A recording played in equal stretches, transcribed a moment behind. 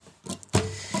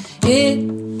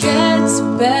It gets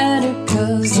better,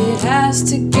 'cause it has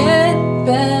to get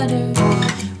better.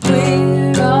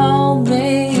 We're all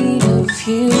made of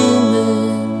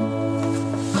human.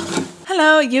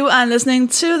 Hello, you are listening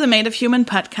to the Made of Human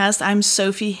podcast. I'm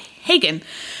Sophie Hagen.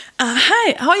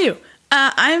 Hi, how are you?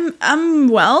 I'm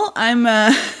well.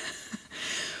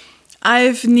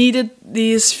 I've needed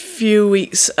these few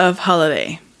weeks of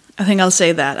holiday. I think I'll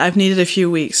say that. I've needed a few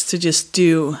weeks to just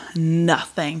do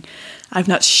nothing. I've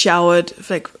not showered.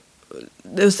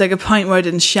 There was like a point where I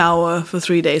didn't shower for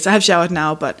 3 days. I have showered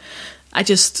now, but I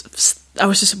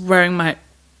was just wearing my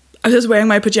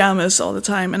pajamas all the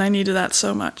time, and I needed that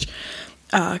so much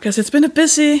because it's been a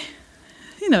busy.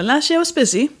 Last year was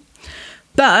busy,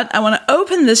 but I want to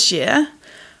open this year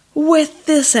with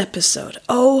this episode.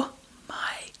 Oh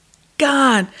my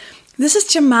God, this is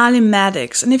Jamali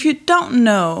Maddix, and if you don't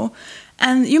know,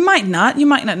 and you might not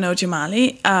know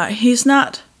Jamali.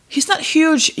 He's not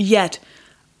huge yet.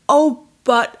 Oh,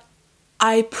 but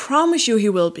I promise you he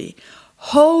will be.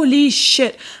 Holy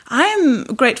shit. I am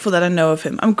grateful that I know of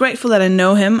him. I'm grateful that I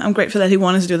know him. I'm grateful that he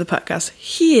wanted to do the podcast.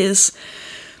 He is.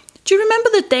 Do you remember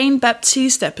the Dane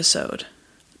Baptiste episode?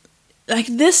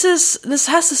 This has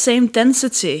the same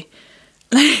density.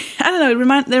 I don't know.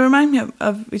 They remind me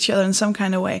of each other in some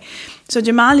kind of way. So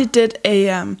Jamali did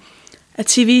a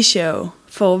TV show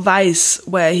for Vice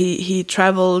where he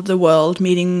traveled the world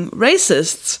meeting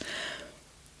racists.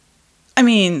 I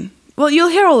mean, well, you'll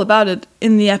hear all about it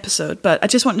in the episode, but I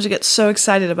just wanted to get so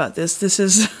excited about this.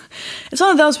 It's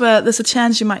one of those where there's a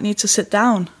chance you might need to sit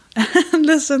down and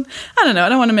listen. I don't know. I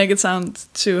don't want to make it sound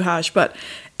too harsh, but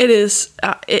it is.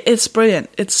 It's brilliant.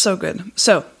 It's so good.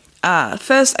 So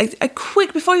first,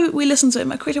 before we listen to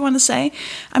him, I quickly want to say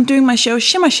I'm doing my show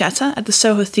Shimmer Shatter at the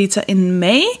Soho Theatre in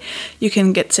May. You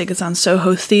can get tickets on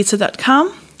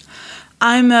sohotheatre.com.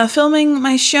 I'm filming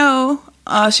my show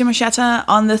Shimmer Shatter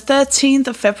on the 13th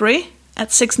of February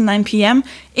at 6 and 9 p.m.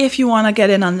 If you want to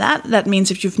get in on that, that means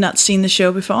if you've not seen the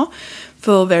show before,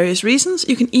 for various reasons,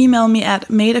 you can email me at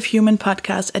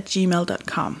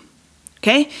madeofhumanpodcast@gmail.com.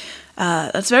 Okay?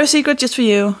 That's very secret, just for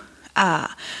you.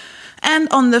 And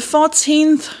on the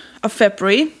 14th of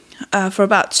February, for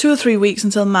about 2 or 3 weeks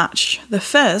until March the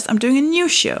 1st, I'm doing a new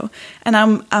show, and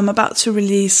I'm about to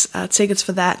release tickets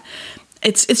for that.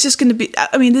 It's just going to be,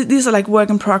 I mean, these are like work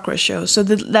in progress shows, so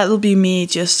that'll be me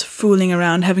just fooling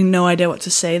around, having no idea what to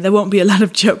say. There won't be a lot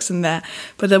of jokes in there,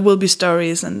 but there will be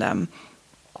stories, and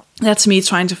that's me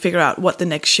trying to figure out what the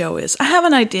next show is. I have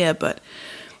an idea, but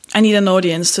I need an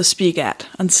audience to speak at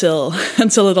until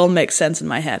it all makes sense in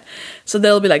my head. So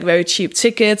there'll be like very cheap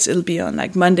tickets. It'll be on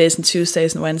like Mondays and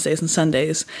Tuesdays and Wednesdays and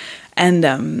Sundays. And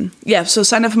so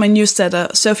sign up for my newsletter,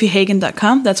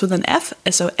 sophiehagen.com. That's with an F,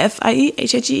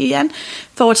 SOFIEHAGEN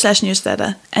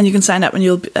 /newsletter. And you can sign up and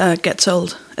you'll get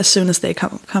told as soon as they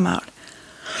come out.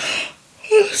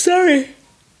 Oh, sorry.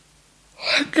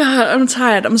 God, I'm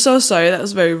tired. I'm so sorry. That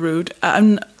was very rude.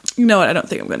 You know what? I don't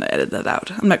think I'm going to edit that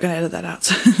out. I'm not going to edit that out.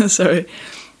 Sorry.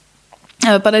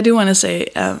 But I do want to say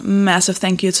a massive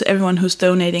thank you to everyone who's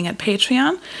donating at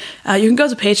Patreon. You can go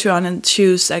to Patreon and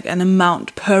choose like an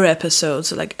amount per episode.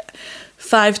 So like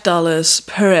 $5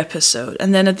 per episode.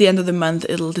 And then at the end of the month,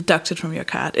 it'll deduct it from your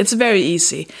card. It's very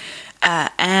easy.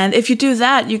 And if you do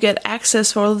that, you get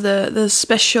access for all the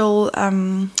special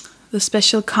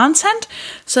content.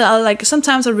 So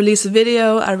sometimes I'll release a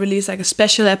video, I release like a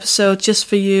special episode just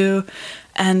for you,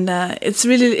 and it's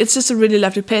just a really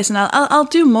lovely place, and I'll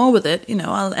do more with it.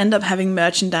 I'll end up having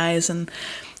merchandise and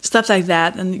stuff like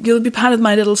that, and you'll be part of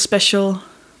my little special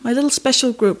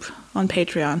group on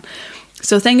Patreon.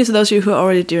 So thank you to those of you who are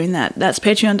already doing that. That's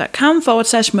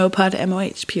patreon.com/mopod,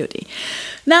 MOHPOD.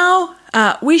 Now,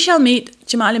 we shall meet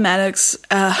Jamali Maddix.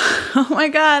 Oh my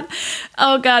God.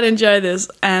 Oh God, enjoy this.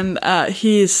 And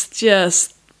he's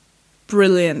just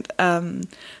brilliant.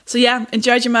 So yeah,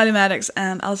 enjoy Jamali Maddix,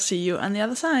 and I'll see you on the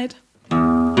other side.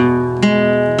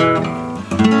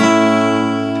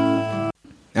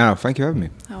 Oh, thank you for having me.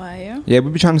 How are you? Yeah,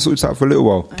 we've been trying to sort this out for a little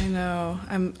while. I know.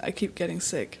 I keep getting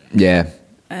sick. Yeah.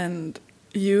 And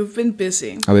you've been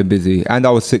busy. I've been busy. And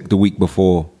I was sick the week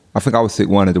before. I think I was sick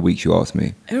one of the weeks you asked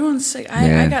me. Everyone's sick.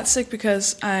 I got sick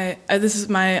because this is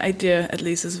my idea, at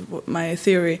least is what my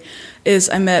theory is.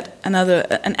 I met an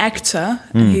actor,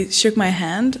 and he shook my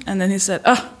hand, and then he said,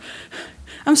 "Oh,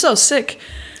 I'm so sick."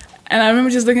 And I remember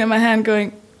just looking at my hand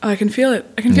going, "Oh, I can feel it.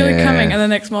 I can feel it coming." And the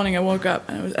next morning I woke up,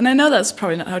 and I know that's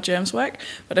probably not how germs work,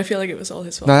 but I feel like it was all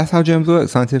his fault. No, that's how germs work.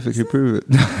 Scientifically prove it.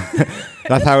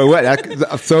 That's how it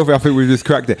works. Sophie, I think we just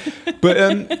cracked it. But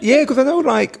yeah, because I know,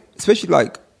 especially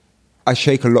I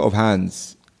shake a lot of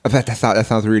hands, That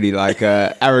sounds really like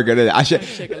arrogant. Isn't it?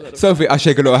 shake a little Sophie, I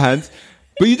shake a lot of hands.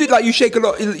 But you did like you shake a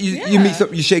lot. You meet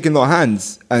some, you shake a lot of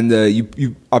hands, and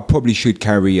I probably should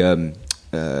carry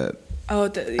alcohol.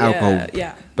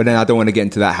 Yeah. But then I don't want to get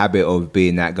into that habit of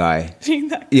being that guy. You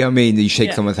know what I mean? You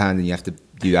shake someone's hand and you have to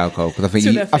do alcohol because I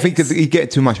think because you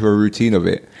get too much of a routine of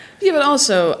it. Yeah, but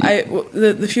also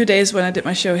the few days when I did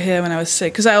my show here when I was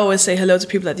sick, because I always say hello to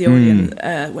people at the audience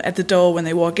at the door when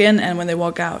they walk in and when they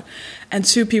walk out, and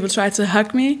 2 people tried to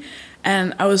hug me,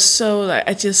 and I was so like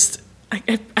I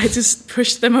just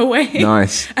pushed them away.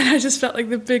 Nice. And I just felt like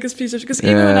the biggest piece of, because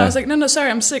even when I was like, no, sorry,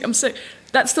 I'm sick,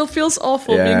 that still feels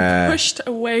awful being pushed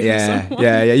away from someone.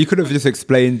 Yeah. You could have just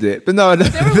explained it, but no.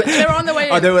 They were on the way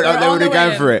in. They would have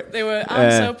gone for it. They were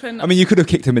arms open. I mean, you could have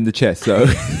kicked him in the chest, so.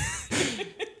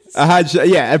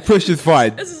 A push is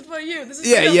fine. This is for you. This is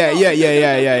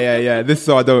Yeah. This is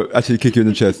so I don't actually kick you in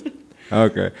the chest.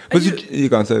 Okay. But you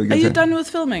go on, so Are you done with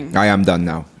filming? I am done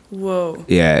now. Whoa.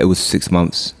 Yeah, it was 6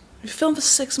 months. You filmed for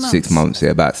 6 months? 6 months,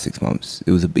 about 6 months.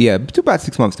 It was it took about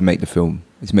 6 months to make the film,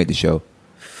 to make the show.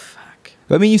 Fuck.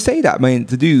 But I mean, you say that, man,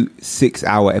 to do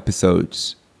 6-hour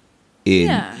episodes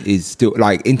is still,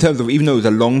 like, in terms of, even though it was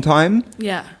a long time,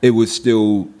 it was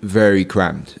still very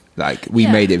crammed. Like, we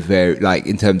made it very, like,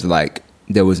 in terms of, like,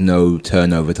 there was no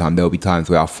turnover time. There'll be times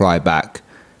where I'll fly back,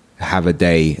 have a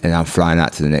day, and I'm flying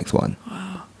out to the next one.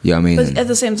 Wow. You know what I mean? But at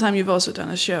the same time, you've also done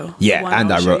a show. Yeah,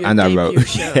 and I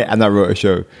wrote a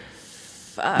show.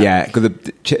 Yeah, because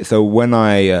so when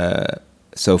I've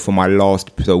done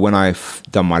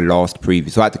my last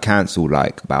preview, so I had to cancel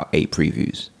like about 8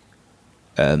 previews,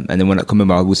 and then when I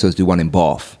remember I was supposed to do one in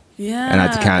Bath, and I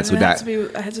had to cancel that.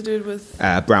 I had to do it with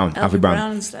Alfred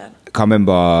Brown instead. I can't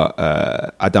remember.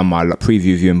 I done my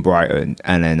preview view in Brighton,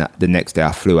 and then the next day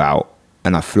I flew out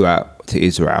to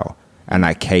Israel, and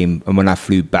I came, and when I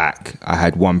flew back, I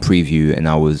had one preview, and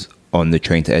I was on the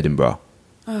train to Edinburgh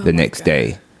the next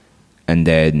day. And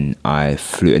then I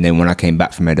flew, and then when I came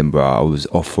back from Edinburgh, I was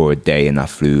off for a day, and I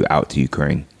flew out to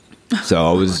Ukraine. So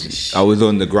I was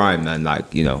on the grind, man. Like,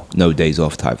 you know, no days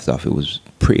off type stuff. It was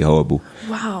pretty horrible.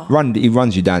 Wow. It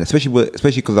runs you down, especially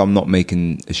because I'm not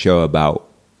making a show about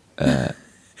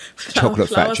chocolate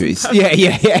factories. Yeah.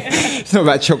 It's not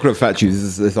about chocolate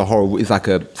factories. It's a horrible. It's like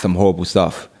some horrible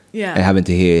stuff. Yeah. And having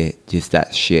to hear just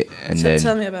that shit. And then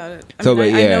tell me about it. I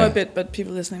know a bit, but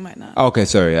people listening might not. Okay,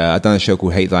 sorry. I've done a show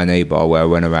called Hate Thy Neighbor, where I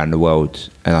went around the world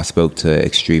and I spoke to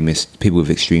people with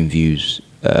extreme views,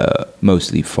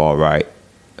 mostly far right.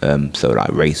 So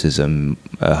like racism,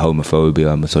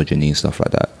 homophobia, misogyny, and stuff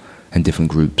like that, and different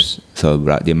groups. So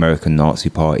like the American Nazi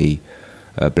Party,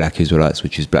 Black Israelites,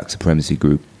 which is Black supremacy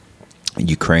group.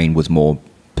 Ukraine was more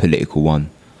political one.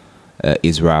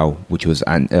 Israel, which was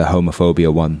a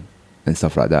homophobia one, and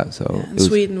stuff like that. So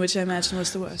Sweden, which I imagine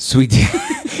was the worst. Sweden.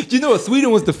 Do you know what? Sweden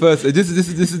was the first. This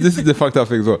is the fucked up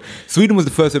thing as well. Sweden was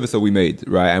the first episode we made,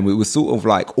 right? And it was sort of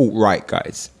like alt-right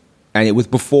guys, and it was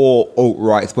before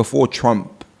alt-right. It's before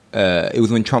Trump. It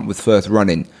was when Trump was first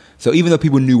running. So even though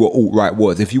people knew what alt-right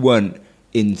was, if you weren't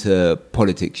into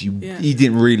politics, you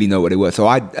didn't really know what they were. So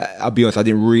I'll be honest,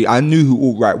 I knew who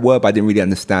alt-right were, but I didn't really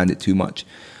understand it too much.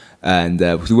 And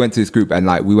we went to this group, and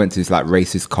like we went to this like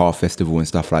racist car festival and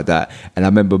stuff like that. And I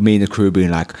remember me and the crew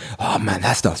being like, "Oh man,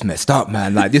 that stuff's messed up,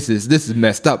 man! Like this is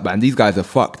messed up, man. These guys are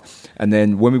fucked." And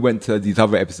then when we went to these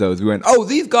other episodes, we went, "Oh,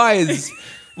 these guys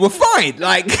were fine.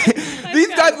 Like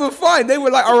these guys were fine. They were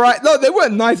like, all right. No, they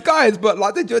weren't nice guys, but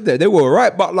like they were all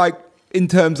right. But like in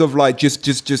terms of like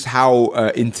just how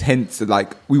intense,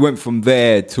 like we went from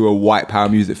there to a white power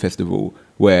music festival."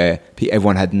 Where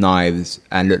everyone had knives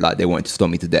and looked like they wanted to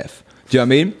stomp me to death. Do you know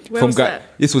what I mean? Where was that?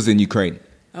 This was in Ukraine.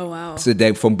 Oh wow! So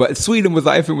but Sweden was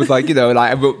like, everything was like, you know,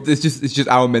 like it's just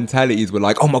our mentalities were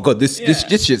like, oh my god, this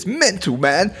shit's mental,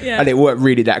 man. Yeah. And it weren't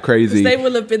really that crazy. They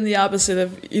will have been the opposite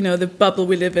of, you know, the bubble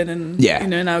we live in, and you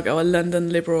know, now go a London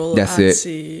liberal. That's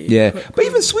artsy, it. Yeah, but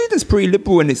even Sweden's pretty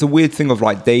liberal, and it's a weird thing of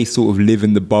like they sort of live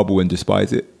in the bubble and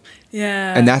despise it.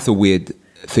 Yeah, and that's a weird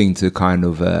thing to kind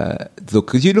of look,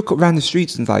 because you look around the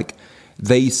streets and like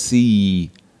they see.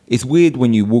 It's weird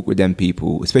when you walk with them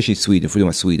people, especially Sweden. If we're talking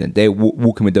about Sweden, they're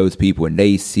walking with those people and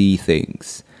they see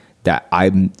things that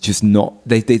I'm just not.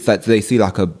 They see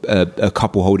like a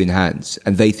couple holding hands,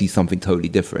 and they see something totally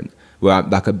different. Where I'm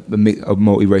like a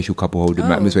multiracial couple holding,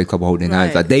 mixed race couple holding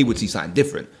hands, like they would see something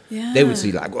different. Yeah. They would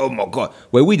see like, oh my god,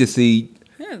 where we just see.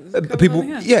 People,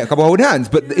 a couple holding hands,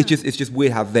 but it's just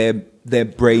weird how their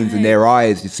brains and their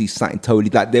eyes just see something totally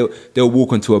like they'll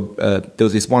walk into there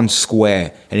was this one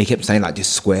square, and he kept saying like, this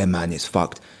square, man, it's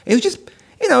fucked. It was just,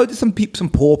 you know, just some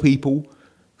poor people,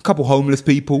 a couple homeless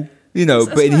people, You know,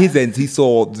 That's but in his fair. end, he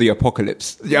saw the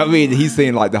apocalypse. You know what I mean? He's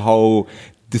seeing like the whole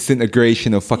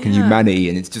disintegration of fucking Yeah. humanity,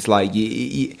 and it's just like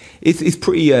it's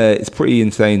pretty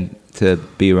insane to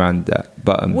be around that.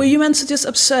 But Were you meant to just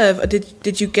observe, or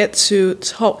did you get to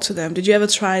talk to them? Did you ever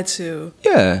try to?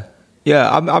 yeah,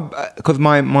 because cause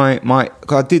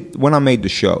I did when I made the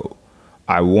show,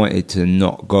 I wanted to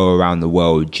not go around the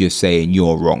world just saying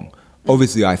you're wrong.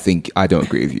 Obviously, I don't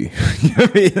agree with you. You know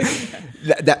what I mean?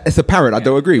 It's apparent I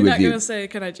don't agree You're with not you. gonna say,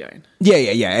 "Can I join?"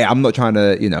 Yeah. I'm not trying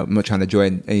to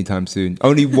join anytime soon.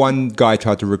 Only one guy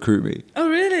tried to recruit me. Oh,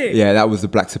 really? Yeah, that was the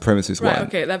black supremacist Right. one.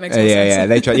 Okay, that makes more Yeah, sense.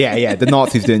 they tried. Yeah. The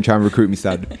Nazis didn't try and recruit me,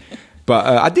 sad. But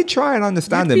I did try and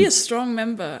understand You'd them be a strong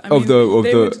member. I of mean, they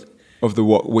would- the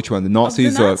what? Which one? The of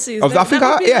Nazis? the Nazis. Or, of, I think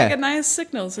that would be yeah. like a nice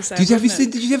signal to send. Did you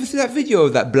wouldn't it? ever see that video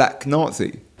of that black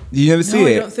Nazi? Did you never see No,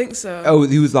 it? I don't think so. Oh,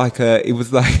 he was like it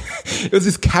was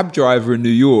this cab driver in New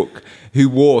York who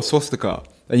wore a swastika.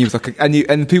 And he was like,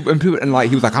 people, and like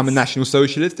he was like, I'm a National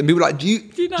Socialist, and people were like, do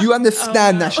you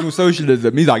understand National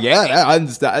Socialism? He's like, yeah, I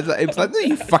understand. It was like, no,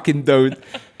 you fucking don't.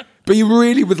 But he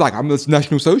really was like, I'm a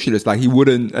National Socialist. Like he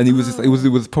wouldn't, and he was just, it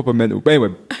was proper mental. But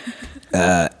anyway,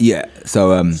 yeah.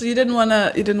 So So you didn't want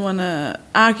to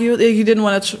argue. You didn't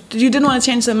want to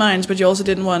change their minds, but you also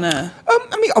didn't want to.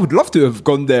 I mean, I would love to have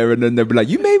gone there, and then they'd be like,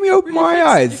 you made me open my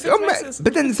eyes. you fix racism.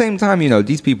 But then at the same time, you know,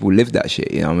 these people live that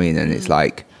shit. You know what I mean? And it's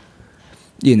like,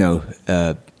 you know,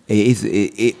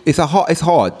 it's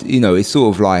hard. You know, it's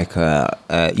sort of like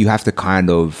you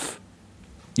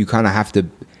kind of have to.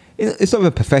 It's sort of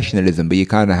a professionalism, but you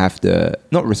kind of have to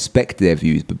not respect their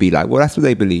views, but be like, well, that's what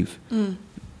they believe. You know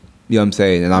what I'm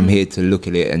saying? And I'm here to look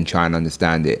at it and try and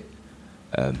understand it.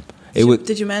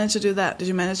 Did you manage to do that? Did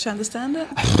you manage to understand it?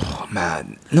 Oh,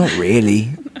 man, not really.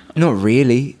 Not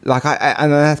really. Like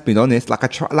and I have to be honest.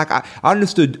 Like I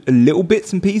understood a little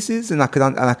bits and pieces, and I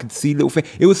could see little things.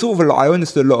 It was sort of I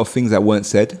understood a lot of things that weren't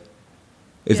said.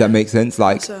 If that makes sense.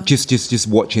 Like So. just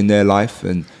watching their life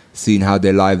and seeing how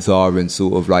their lives are, and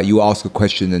sort of like you ask a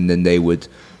question and then they would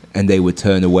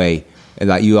turn away, and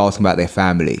like you ask them about their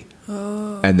family.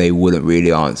 And they wouldn't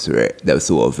really answer it. They would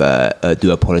sort of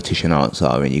do a politician answer,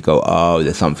 and you go, "Oh,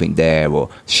 there's something there," or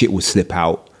shit will slip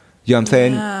out. You know what I'm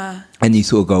saying? Yeah. And you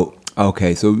sort of go,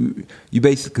 "Okay." So you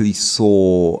basically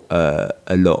saw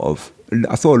a lot of.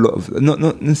 I saw a lot of not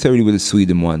necessarily with the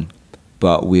Sweden one,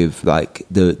 but with like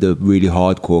the really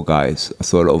hardcore guys. I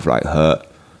saw a lot of like hurt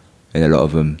in a lot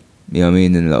of them. You know what I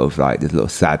mean? And a lot of like there's a lot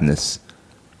of sadness.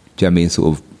 Do you know what I mean?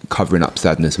 Sort of covering up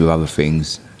sadness with other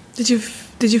things. Did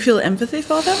you feel empathy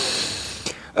for them?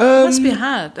 It must be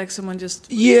hard, like someone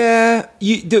just. Yeah,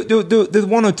 there's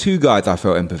one or two guys I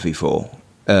felt empathy for.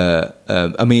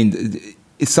 I mean,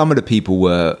 some of the people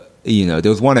were, you know,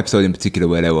 there was one episode in particular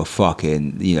where they were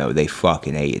fucking, you know, they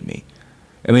fucking hated me.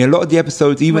 I mean, a lot of the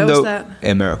episodes, even Where was though that?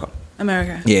 America,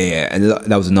 yeah, and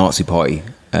that was a Nazi party.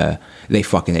 They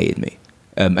fucking hated me,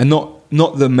 and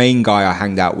not the main guy I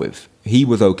hanged out with. He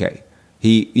was okay.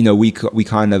 He, you know, we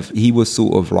kind of, he was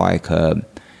sort of like.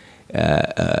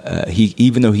 He,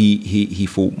 even though he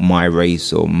thought my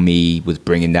race or me was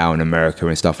bringing down America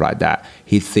and stuff like that,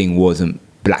 his thing wasn't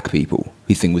black people.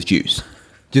 His thing was Jews.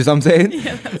 Do you know what I'm saying?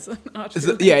 Yeah, that's not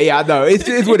So, yeah, I know. It's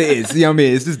what it is. You know what I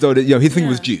mean? It's just, you know, his thing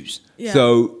was Jews. Yeah.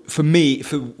 So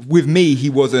with me,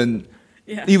 he wasn't.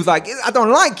 Yeah. He was like, I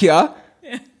don't like you,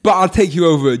 but I'll take you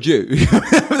over a Jew. You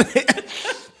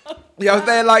know what I'm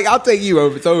saying? Like, I'll take you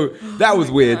over. So that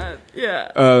was weird.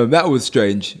 Yeah. That was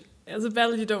strange. It's a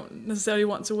battle you don't necessarily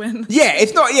want to win. Yeah,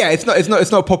 it's not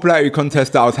a popularity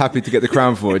contest that I was happy to get the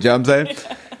crown for. Do you know what I'm saying?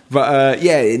 But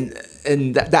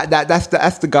and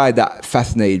that's the guy that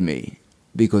fascinated me,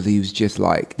 because he was just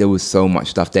like, there was so much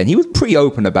stuff there, and he was pretty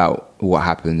open about what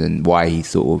happened and why he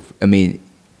sort of, and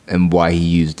why he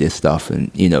used this stuff, and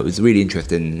you know, it was really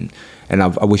interesting, and I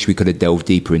wish we could have delved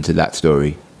deeper into that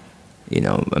story, you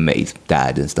know, and met his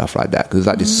dad and stuff like that, because it was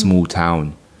like this small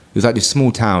town. It was like this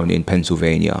small town in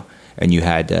Pennsylvania. And you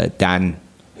had Dan,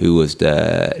 who was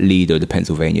the leader of the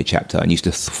Pennsylvania chapter, and used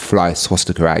to fly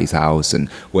swastika at his house and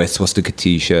wear swastika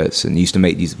T-shirts, and he used to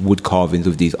make these wood carvings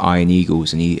of these iron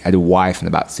eagles. And he had a wife and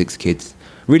about 6 kids,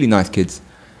 really nice kids.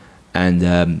 And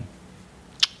he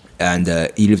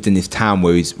lived in this town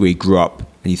where he grew up,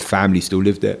 and his family still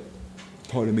lived there.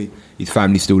 Pardon me, his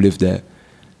family still lived there.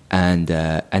 And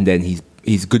then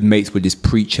he's good mates with this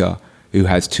preacher who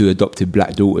has 2 adopted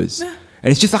black daughters. And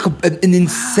it's just like an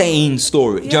insane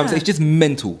story. Do you know what I'm saying? It's just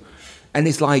mental. And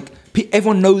it's like,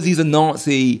 everyone knows he's a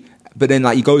Nazi, but then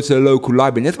like you go to a local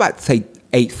library, and there's about, say,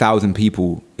 8,000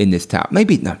 people in this town.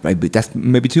 Maybe that's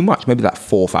maybe too much. Maybe like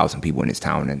 4,000 people in this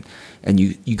town, and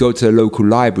you go to a local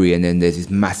library, and then there's this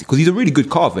massive, because he's a really good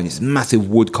carver, and this massive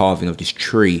wood carving of this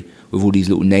tree with all these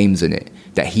little names in it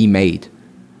that he made.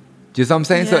 Do you know what I'm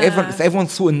saying? Yeah. So everyone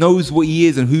sort of knows what he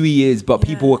is and who he is, but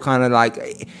people are kind of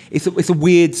like, it's a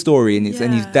weird story, and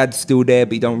and his dad's still there,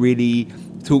 but you don't really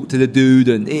talk to the dude,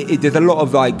 and there's a lot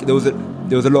of like there was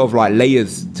a lot of like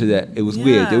layers to that. It was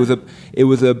weird. It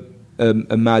was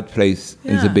a mad place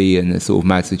to be, and a sort of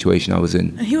mad situation I was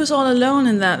in. And he was all alone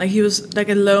in that. Like he was like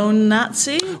a lone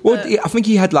Nazi. Well, I think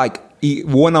he had like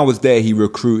when I was there, he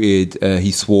recruited.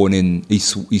 He swore in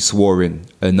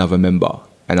another member,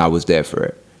 and I was there for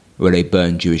it, where they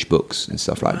burned Jewish books and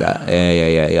stuff like that.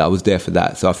 Yeah. I was there for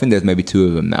that. So I think there's maybe 2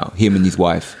 of them now. Him and his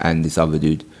wife and this other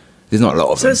dude. There's not a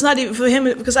lot of them. So it's not even for him,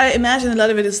 because I imagine a lot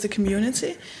of it is the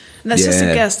community. And that's just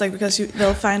a guess, like, because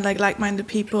they'll find like-minded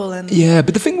people and. Yeah,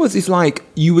 but the thing was, it's like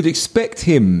you would expect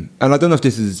him, and I don't know if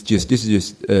this is just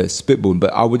spitballing,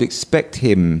 but I would expect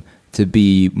him to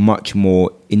be much more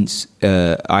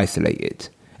isolated,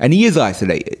 and he is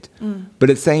isolated. But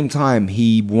at the same time,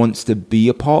 he wants to be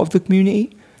a part of the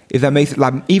community. If that makes it,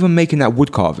 like, even making that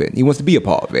wood carving, he wants to be a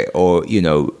part of it, or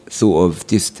sort of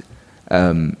just.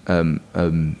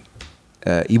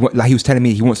 He was telling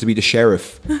me he wants to be the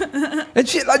sheriff and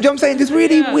shit. Like, you know what I'm saying? It's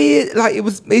really weird. Like it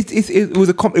was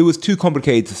too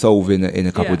complicated to solve in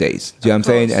a couple of days. Do you know what I'm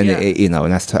saying? And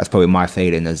and that's probably my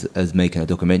failing as making a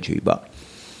documentary. But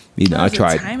I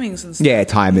tried. Timings and stuff. Yeah,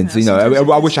 timings.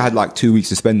 I wish I had like 2 weeks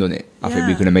to spend on it. I think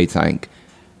we could have made something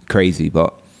crazy,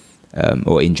 but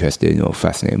or interesting or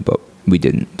fascinating, but we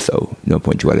didn't. So no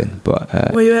point dwelling.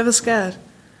 But were you ever scared?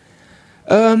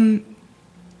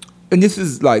 And this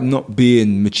is like not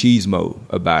being machismo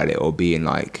about it, or being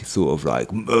like sort of like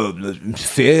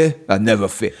fear. I never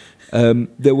fear.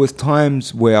 There was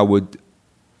times where I would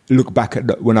look back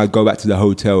at when I go back to the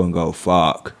hotel and go,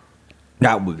 "Fuck,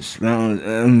 that was." You know what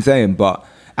I'm saying, but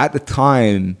at the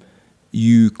time,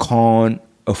 you can't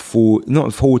not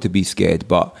afford to be scared,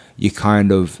 but you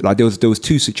kind of like there was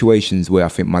 2 situations where I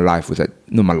think my life was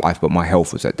not my life, but my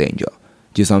health was at danger.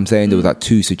 Do you know what I'm saying? There was like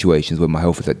 2 situations where my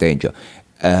health was at danger.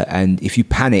 And if you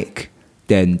panic,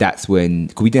 then that's when,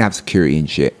 because we didn't have security and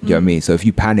shit, do you know what I mean? So if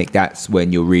you panic, that's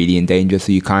when you're really in danger.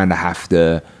 So you kind of have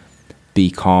to be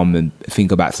calm and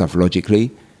think about stuff logically.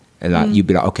 And like you'd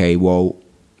be like, okay, well,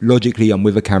 logically, I'm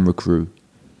with a camera crew.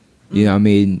 You know what I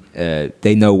mean?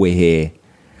 They know we're here.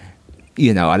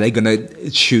 Are they going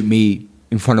to shoot me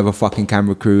in front of a fucking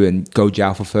camera crew and go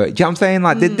jail for 30? Do you know what I'm saying?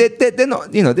 Like, they're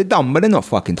not, they're dumb, but they're not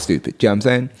fucking stupid. Do you know what I'm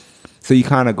saying? So you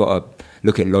kind of got to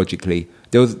look at it logically.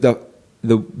 There was the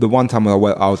one time I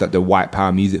was at the White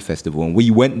Power Music Festival, and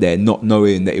we went there not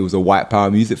knowing that it was a White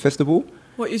Power Music Festival.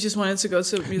 What, you just wanted to go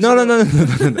to a music? No.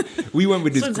 We went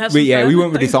with this. We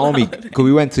went with this army, because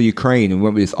we went to Ukraine and we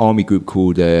went with this army group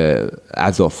called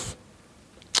Azov,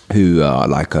 who are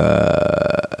like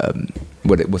a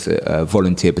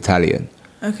volunteer battalion.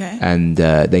 Okay. And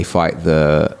they fight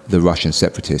the Russian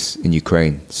separatists in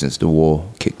Ukraine since the war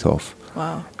kicked off.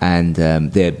 Wow. And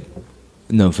they're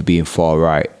known for being far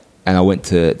right. And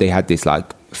they had this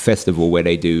like festival where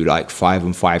they do like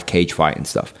 5-on-5 cage fight and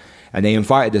stuff. And they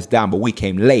invited us down, but we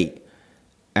came late.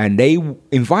 And they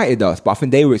invited us, but I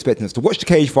think they were expecting us to watch the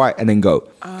cage fight and then go.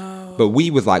 Oh. But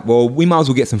we was like, well, we might as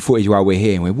well get some footage while we're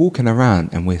here. And we're walking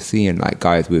around and we're seeing like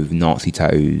guys with Nazi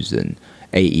tattoos and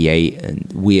 88 and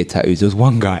weird tattoos. There was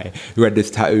one guy who had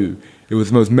this tattoo. It was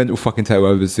the most mental fucking tattoo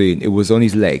I've ever seen. It was on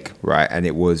his leg, right? And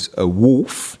it was a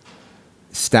wolf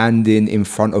standing in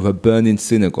front of a burning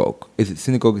synagogue. Is it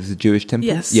synagogue? Is it a Jewish temple?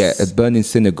 Yes. Yeah, a burning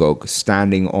synagogue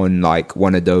standing on like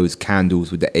one of those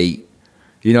candles with the 8.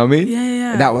 You know what I mean?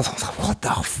 Yeah. And I was like, what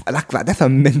the like that's a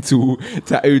mental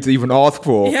tattoo to even ask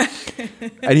for. Yeah.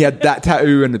 And he had that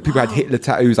tattoo, and the people had Hitler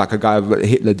tattoos, like a guy with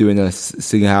Hitler doing a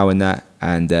Sig Heil and that.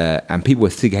 And people were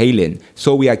Sig Heiling.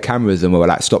 So we had cameras and we were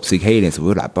like, stop Sig Heiling. So we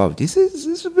were like, bro, this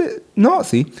is a bit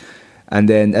Nazi. And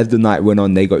then as the night went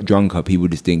on, they got drunker. People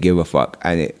just didn't give a fuck.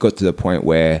 And it got to the point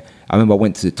where I remember I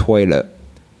went to the toilet,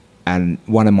 and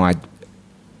one of my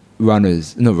one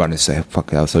of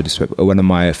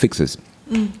my fixers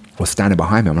was standing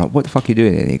behind me. I'm like, what the fuck are you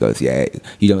doing? And he goes, yeah,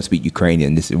 you don't speak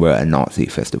Ukrainian. We're at a Nazi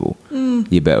festival.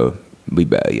 We better,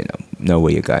 know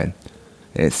where you're going.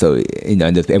 And so, and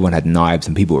everyone had knives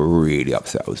and people were really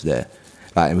upset I was there.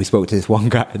 And we spoke to this one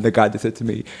guy, and the guy just said to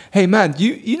me, hey man,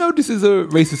 you know this is a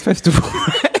racist festival,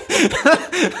 right?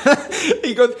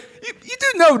 He goes, you do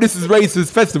know this is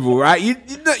racist festival, right? You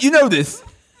know this.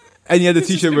 And he had a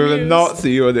t-shirt with a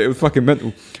Nazi on it. It was fucking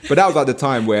mental. But that was like the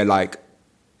time where like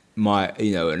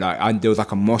there was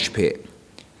like a mosh pit,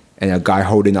 and a guy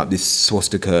holding up this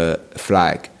swastika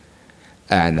flag.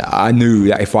 And I knew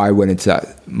that if I went into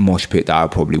that mosh pit, that I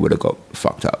probably would have got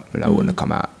fucked up and I wouldn't have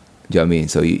come out. Do you know what I mean?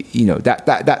 So, you know,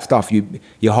 that stuff,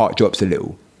 your heart drops a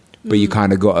little. But you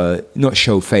kind of got to, not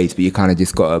show face, but you kind of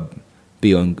just got to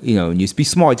be on, you know, and just be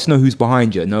smart. Just know who's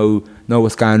behind you. Know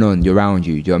what's going on around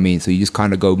you. Do you know what I mean? So you just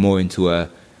kind of go more into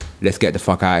let's get the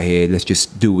fuck out of here. Let's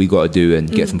just do what we got to do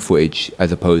and get some footage,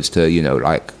 as opposed to, you know,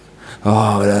 like,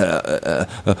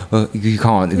 you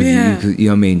can't. Yeah. You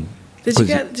know what I mean? Did you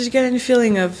get any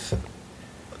feeling of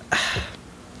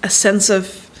a sense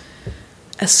of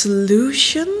a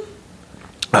solution?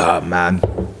 Oh man,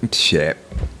 shit.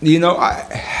 You know,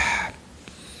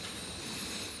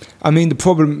 I mean, the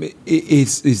problem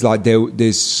is like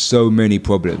there's so many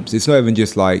problems. It's not even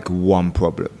just like one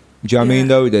problem. Do you know what I mean?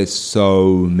 Though there's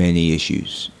so many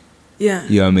issues. Yeah.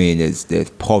 You know what I mean? There's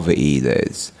poverty.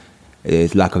 There's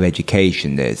lack of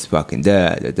education. There's fucking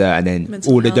and then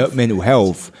mental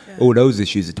health. Yeah. All those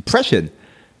issues. Depression.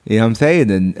 You know what I'm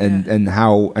saying? And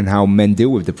how men deal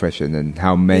with depression and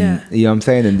how men. You know what I'm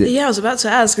saying? And I was about to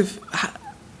ask if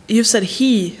you've said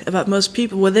he about most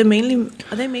people. Are they mainly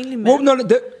men? Well, no.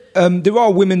 There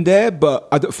are women there,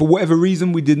 but for whatever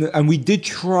reason we didn't, and we did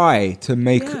try to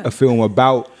make a film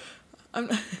about. We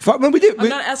did. I'm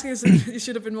not asking if you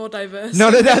should have been more diverse. No.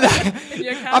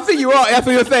 I think you are. That's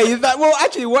what you're saying. Is that, well,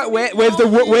 actually, where's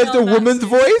the woman's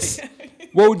voice?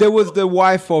 Well, there was the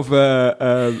wife of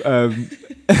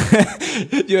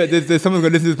there's someone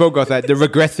going to listen to this podcast like the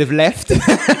regressive left.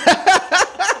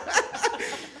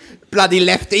 Bloody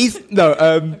lefties. No.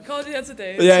 I called you here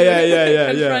today.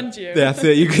 Yeah. Confront you. That's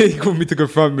it. You called me to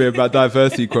confront me about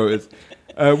diversity quotas.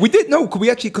 We did no. Could we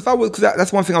actually? Because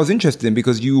that's one thing I was interested in,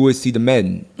 because you always see the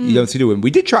men, you don't see the women.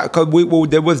 We did try. Cause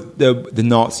there was the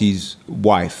Nazi's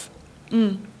wife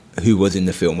who was in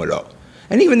the film a lot,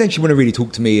 and even then she wouldn't really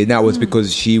talk to me, and that was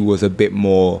because she was a bit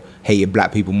more hated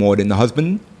black people more than the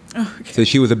husband. Oh, okay. So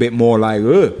she was a bit more like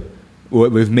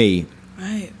with me.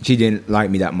 Right. She didn't like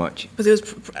me that much. But it was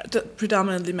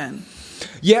predominantly men.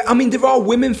 Yeah, I mean there are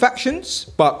women factions,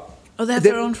 but they have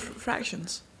their own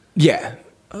fractions. Yeah.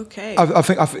 Okay. I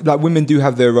think like women do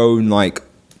have their own like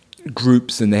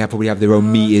groups, and they probably have their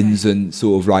own meetings and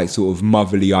sort of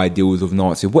motherly ideals of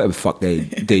Nazi, whatever the fuck they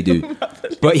do.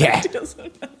 But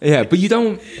but you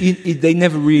don't. They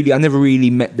never really. I never really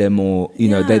met them, or you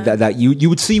know that you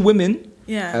would see women.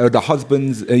 Yeah. The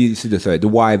husbands. You see the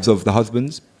wives of the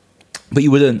husbands, but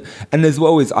you wouldn't. And as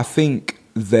well as I think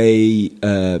they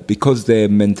because their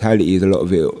mentality is a lot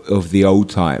of it of the old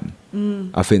time.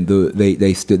 I think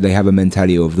they have a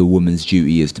mentality of the woman's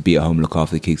duty is to be at home, look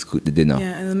after the kids, cook the dinner.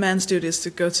 Yeah, and the man's duty is to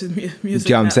go to music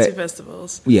Nazi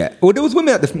festivals. Yeah, well, there was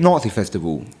women at the Nazi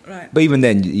festival, right? But even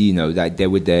then, you know, that they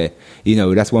were there. You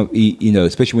know, that's one. You know,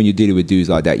 especially when you're dealing with dudes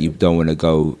like that, you don't want to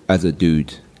go as a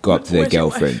dude go up to their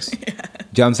girlfriends. Do you know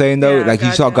what I'm saying though? Like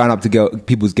you start going up to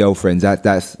people's girlfriends.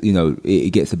 That's you know,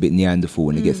 it gets a bit Neanderthal,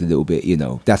 and it gets a little bit. You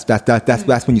know, that's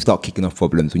when you start kicking off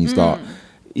problems. When you start.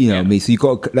 You know what I mean? So you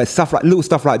got like little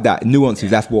stuff like that,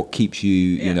 nuances. That's what keeps you,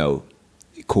 you know,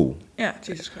 cool. Yeah,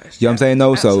 Jesus Christ. You know what I'm saying?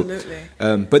 No, absolutely.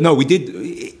 But no, we did,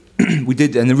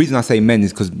 and the reason I say men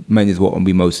is because men is what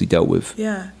we mostly dealt with.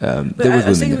 Yeah. But I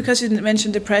was thinking because you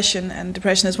mentioned depression, and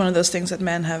depression is one of those things that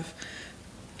men have.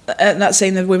 Not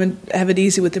saying that women have it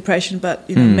easy with depression, but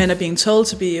you know, men are being told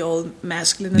to be all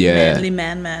masculine and manly,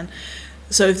 man.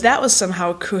 So if that was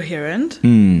somehow coherent,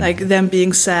 like them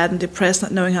being sad and depressed,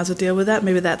 not knowing how to deal with that,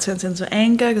 maybe that turns into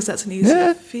anger because that's an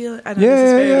easy feeling. I don't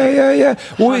know. Yeah.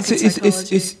 Well,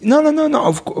 it's no.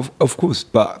 Of course,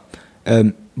 but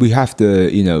we have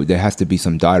to. You know, there has to be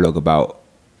some dialogue about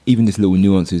even these little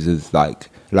nuances. Is like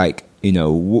you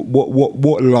know,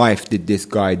 what life did this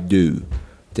guy do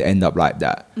to end up like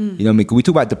that? You know what I mean? 'Cause we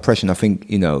talk about depression. I think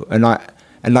you know, and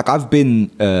I've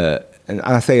been. And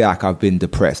I say like I've been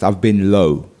depressed. I've been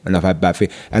low, and I've had bad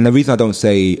things. And the reason I don't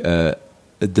say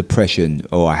depression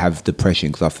or I have depression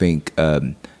because I think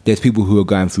there's people who are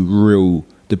going through real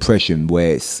depression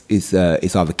where it's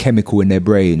either chemical in their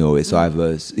brain or it's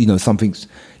either you know something's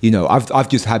you know I've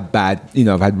just had bad you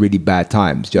know I've had really bad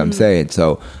times. Do you know what I'm saying?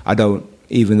 So I don't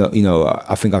even though you know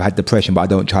I think I've had depression, but I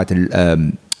don't try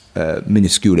to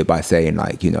minuscule it by saying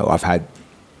like you know I've had.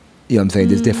 You know what I'm saying?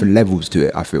 There's different levels to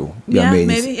it, I feel. You know what I mean?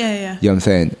 Maybe, yeah. You know what I'm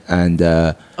saying? And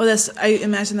I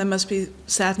imagine there must be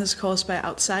sadness caused by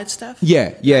outside stuff. Yeah.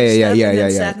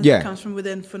 Sadness comes from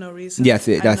within for no reason. Yes,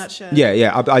 I'm not sure.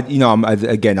 Yeah. I you know, I'm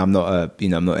not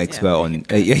I'm not expert on.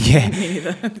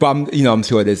 Yeah. But I'm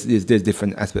sure there's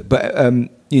different aspects. But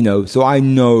so I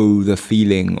know the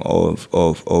feeling of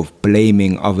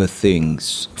blaming other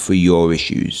things for your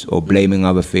issues, or blaming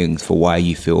other things for why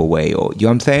you feel away, or you know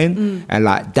what I'm saying? And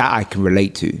like that I can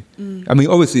relate to. I mean,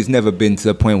 obviously it's never been to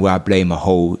the point where I blame a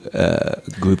whole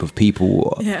group of people,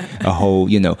 or a whole,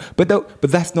 but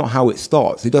that's not how it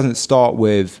starts. It doesn't start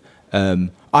with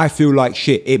I feel like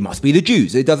shit, it must be the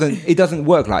Jews. It doesn't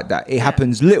work like that. It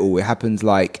happens little. It happens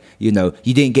like, you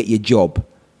didn't get your job.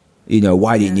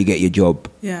 Why didn't you get your job?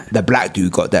 Yeah. The black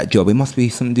dude got that job. It must be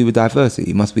something to do with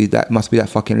diversity. It must be that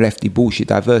fucking lefty bullshit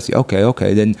diversity.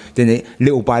 Okay. Then it,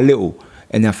 little by little.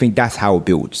 And I think that's how it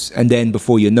builds. And then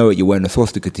before you know it, you're wearing a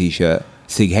swastika t-shirt,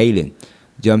 Sig Hailing.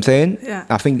 Do you know what I'm saying? Yeah.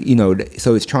 I think,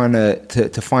 so it's trying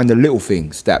to find the little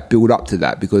things that build up to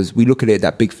that, because we look at it,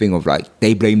 that big thing of like,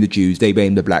 they blame the Jews, they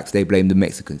blame the blacks, they blame the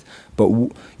Mexicans. But,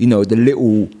 the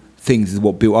little things is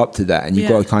what built up to that, and you've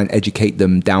got to kind of educate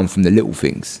them down from the little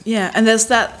things. Yeah, and there's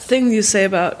that thing you say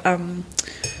about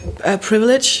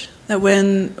privilege, that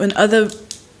when other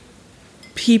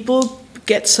people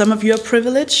get some of your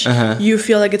privilege, you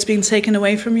feel like it's being taken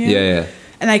away from you. Yeah.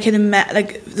 And I can imagine,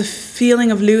 like, the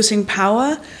feeling of losing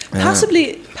power,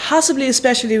 possibly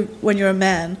especially when you're a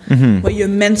man, where you're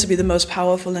meant to be the most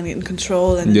powerful and in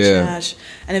control and in charge.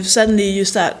 And if suddenly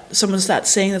someone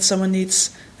starts saying that someone needs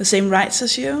the same rights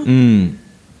as you,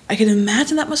 I can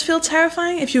imagine that must feel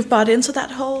terrifying if you've bought into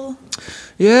that whole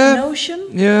notion.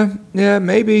 Yeah,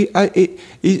 maybe.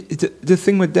 The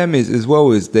thing with them is, as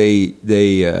well as they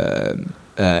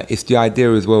it's the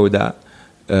idea as well that,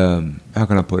 how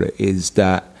can I put it, is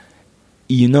that,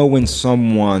 when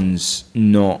someone's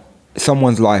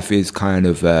life is kind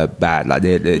of bad, like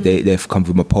they've come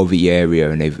from a poverty area,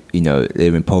 and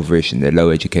they're impoverished, and they're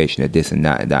low education, they're this and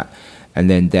that, and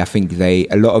then I think a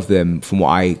lot of them, from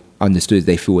what I understood,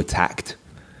 they feel attacked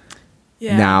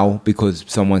now, because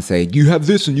someone's saying, you have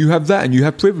this and you have that and you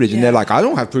have privilege, and they're like, I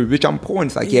don't have privilege, I'm poor.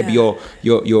 And it's like, but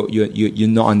you're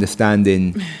not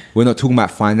understanding. We're not talking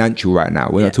about financial right now.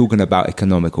 We're not talking about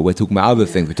economical. We're talking about other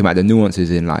things. We're talking about the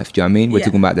nuances in life. Do you know what I mean? We're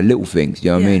talking about the little things. Do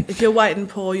you know what I mean? If you're white and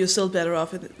poor, you're still better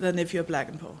off than if you're black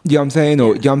and poor. Do you know what I'm saying?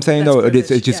 Or do you know what I'm saying? That's Or it's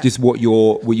privilege, just what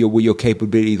your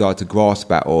capabilities are to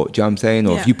grasp at, or do you know what I'm saying?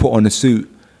 Or if you put on a suit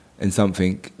and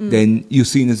something, then you're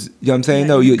seen as, you know what I'm saying?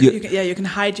 You can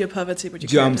hide your poverty, but you can't.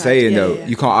 Do you know what I'm saying?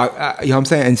 You can't. You know what I'm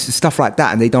saying? And it's stuff like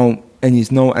that, and they don't. And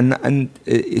it's no,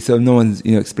 so no one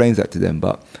explains that to them.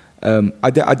 But I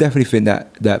definitely think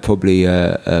that probably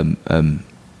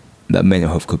that mental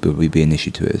health could probably be an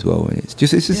issue to it as well. And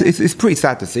it's pretty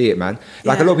sad to see it, man.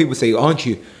 Like a lot of people say, aren't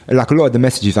you? Like a lot of the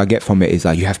messages I get from it is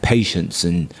like, you have patience,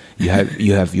 and you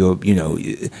have your,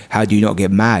 how do you not get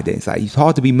mad? And it's like, it's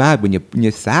hard to be mad when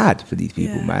you're sad for these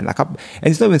people, man. Like, and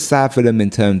it's not even sad for them in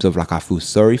terms of like, I feel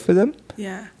sorry for them.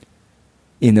 Yeah.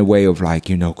 In a way of like,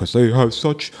 because they have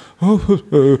such,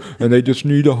 and they just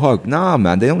need a hug. Nah,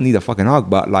 man, they don't need a fucking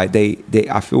hug. But like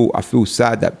I feel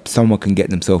sad that someone can get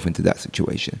themselves into that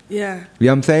situation. Yeah. You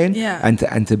know what I'm saying? Yeah.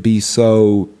 And to be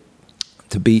so,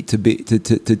 to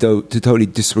totally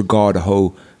disregard a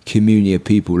whole community of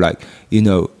people, like,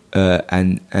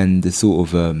 and the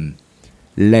sort of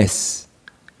less,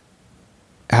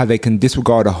 how they can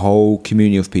disregard a whole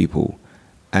community of people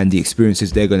and the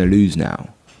experiences they're going to lose now.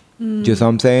 Just what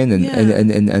I'm saying,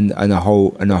 and a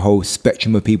whole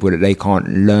spectrum of people that they can't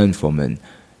learn from and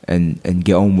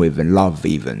get on with and love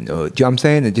even. Or, do you know what I'm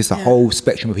saying? And just a whole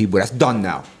spectrum of people that's done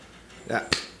now.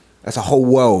 That's a whole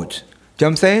world. Do you know what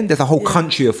I'm saying? There's a whole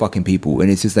country of fucking people,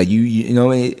 and it's just like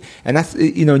and that's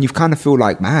and you kind of feel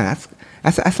like, man,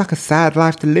 that's like a sad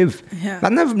life to live. Yeah.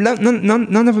 Like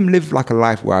none of them live like a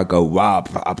life where I go, wow,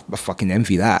 I fucking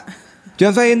envy that. Do you know what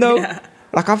I'm saying though? Yeah.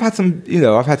 Like I've had some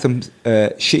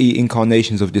shitty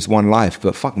incarnations of this one life,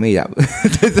 but fuck me, I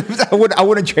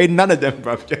wouldn't trade none of them,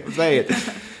 bro. You know what I'm saying?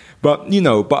 But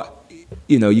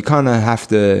you kind of have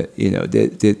to,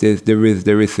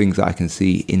 there is things I can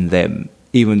see in them,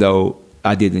 even though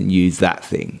I didn't use that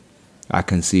thing. I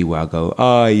can see where I go,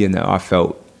 I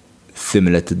felt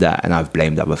similar to that, and I've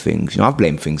blamed other things. I've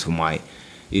blamed things for my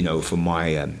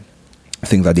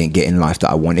things I didn't get in life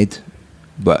that I wanted,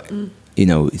 but.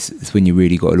 It's when you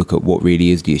really got to look at what really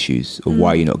is the issues, or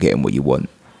why you're not getting what you want,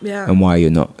 and why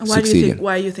you're not succeeding.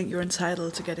 Why you think you're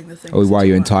entitled to getting the things? Or why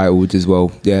you're entitled as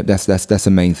well. Yeah, that's the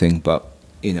main thing. But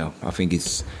I think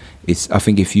I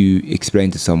think if you explain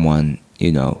to someone,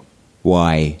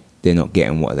 why they're not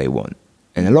getting what they want,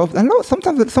 and a lot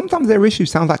sometimes their issue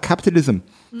sounds like capitalism.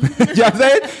 You know what I'm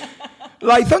saying?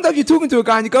 Like sometimes you're talking to a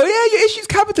guy and you go, yeah, your issue's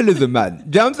capitalism, man. Do you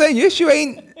know what I'm saying? Your issue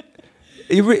ain't.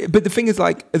 But the thing is,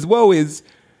 like, as well is,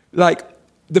 like,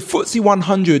 the FTSE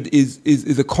 100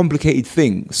 is a complicated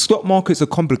thing. Stock markets are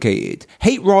complicated.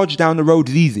 Hate Raj down the road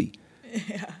is easy.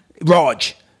 Yeah.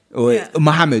 Raj or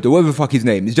Mohammed or whatever the fuck his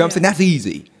name is. You know what I'm saying? That's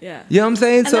easy. Yeah. You know what I'm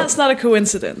saying? And that's not a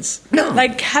coincidence. No.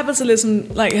 Like capitalism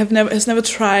has never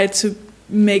tried to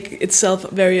make itself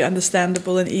very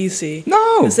understandable and easy.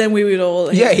 No. Because then we would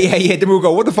all Yeah. Then we'll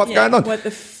go, what the fuck's going on? What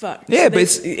the fuck? Yeah, So but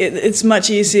it's much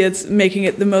easier. It's making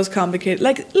it the most complicated.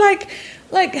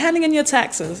 Like handing in your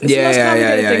taxes. It's the most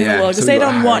complicated thing in the world because they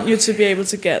don't want you to be able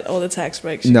to get all the tax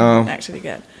breaks you can actually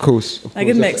get. Of course. Like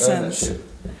it makes sense.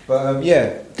 But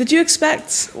Did you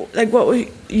expect what were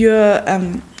your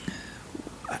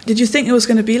did you think it was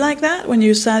going to be like that when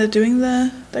you started doing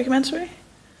the documentary?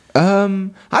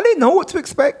 I didn't know what to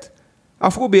expect. I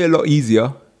thought it'd be a lot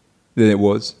easier than it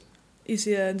was.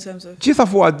 Easier in terms of Just I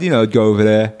thought I'd go over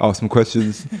there, ask some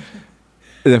questions,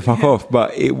 and then fuck off.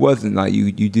 But it wasn't like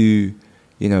you do.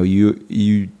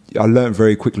 I learned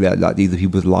very quickly that like these are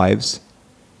people's lives,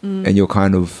 and you're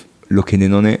kind of looking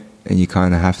in on it, and you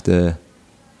kind of have to,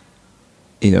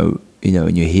 and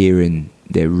you're hearing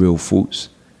their real thoughts.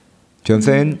 Do you know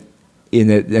what I'm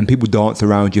saying? And people dance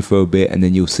around you for a bit, and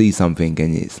then you'll see something,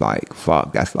 and it's like,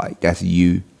 fuck, that's you.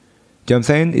 Do you know what I'm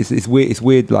saying? It's weird. It's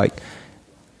weird, like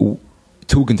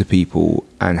talking to people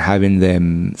and having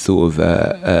them sort of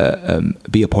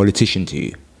be a politician to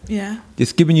you. Yeah.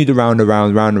 Just giving you the round, and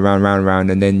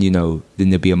then then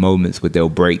there'll be a moments where they'll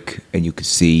break, and you could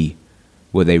see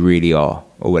where they really are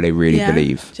or what they really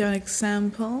believe. Do you have an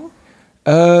example?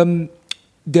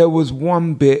 There was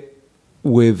one bit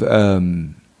with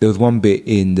in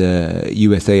the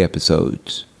USA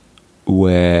episodes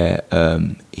where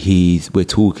we're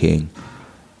talking,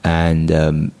 and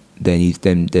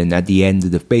then at the end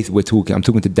of the basically I'm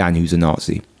talking to Dan, who's a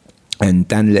Nazi, and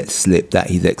Dan lets slip that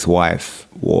his ex-wife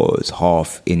was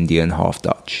half Indian, half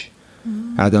Dutch.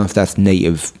 I don't know if that's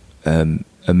native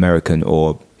American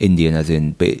or Indian, as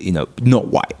in, but not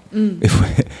white.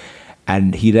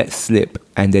 And he lets slip,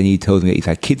 and then he tells me that he's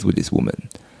had kids with this woman.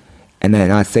 And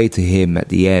then I say to him at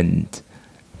the end,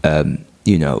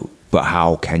 but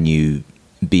how can you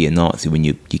be a Nazi when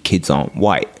your kids aren't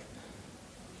white?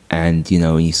 And,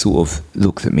 he sort of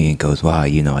looks at me and goes, well, I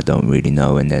don't really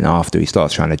know. And then after he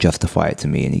starts trying to justify it to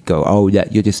me, and he go, oh, yeah,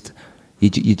 you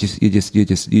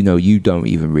don't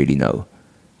even really know.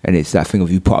 And it's that thing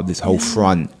of you put up this whole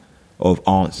front of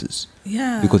answers.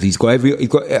 Yeah. Because he's got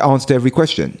answer to every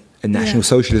question. And National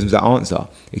Socialism is that answer,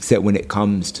 except when it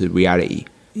comes to reality.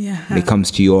 Yeah. And it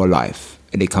comes to your life,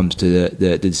 and it comes to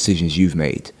the decisions you've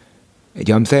made. Do you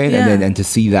know what I'm saying? Yeah. And to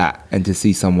see that, and to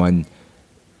see someone,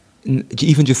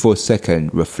 even just for a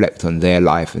second, reflect on their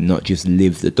life and not just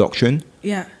live the doctrine.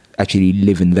 Yeah. Actually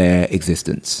live in their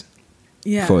existence.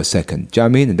 Yeah. For a second. Do you know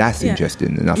what I mean? And that's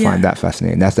interesting, and I find that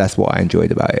fascinating. That's what I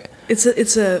enjoyed about it. It's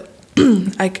a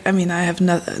I have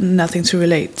nothing to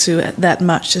relate to that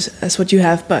much as what you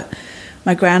have, but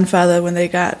my grandfather, when they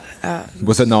got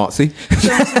was a Nazi.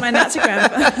 So my Nazi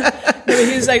grandfather,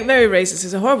 he was like very racist.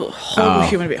 He's a horrible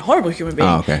human being,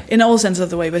 okay. in all sense of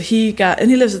the way. But he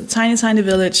lives in a tiny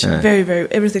village, very, very,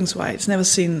 everything's white. He's never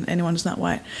seen anyone who's not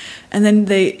white. And then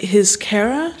his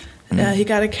carer, he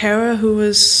got a carer who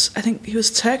was, I think he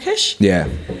was Turkish. Yeah.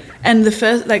 And the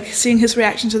first, seeing his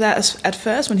reaction to that at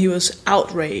first, when he was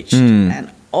outraged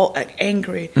and all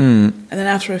angry, and then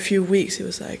after a few weeks, he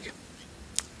was like,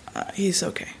 he's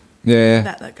okay. Yeah.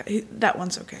 That guy, that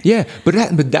one's okay. Yeah, but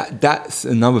that's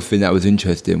another thing that was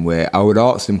interesting, where I would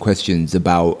ask them questions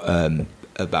about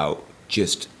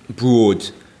just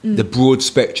the broad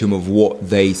spectrum of what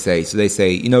they say. So they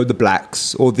say, the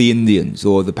blacks or the Indians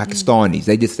or the Pakistanis.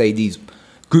 They just say these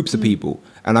groups of people.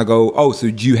 And I go, oh, so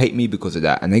do you hate me because of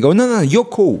that? And they go, no, you're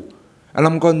cool. And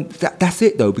I'm going, that's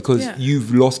it though, because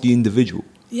you've lost the individual.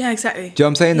 Yeah, exactly. Do you know what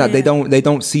I'm saying? That they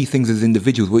don't see things as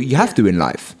individuals. Well, you have to in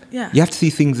life. Yeah. You have to see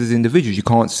things as individuals. You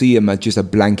can't see them as just a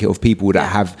blanket of people that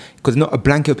have, because not a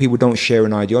blanket of people don't share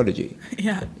an ideology. Yeah. Do you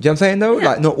know what I'm saying though? Yeah.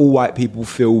 Like not all white people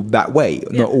feel that way.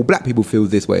 Not all black people feel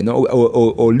this way. Not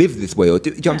or live this way. Or do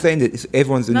you know what I'm saying? That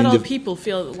everyone's an not all people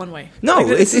feel one way. No,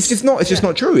 it's just not. It's just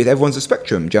not true. Everyone's a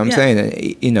spectrum. Do you know what I'm saying?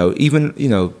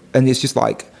 And, and it's just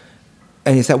like,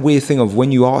 and it's that weird thing of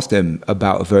when you ask them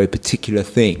about a very particular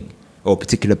thing or a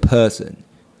particular person,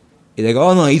 they go,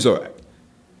 oh no, he's all right.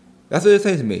 That's what they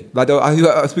say to me. Like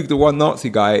I speak to one Nazi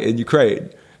guy in Ukraine,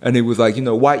 and it was like,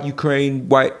 white Ukraine,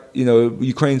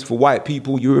 Ukraine's for white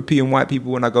people, European white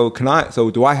people. And I go,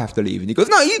 do I have to leave? And he goes,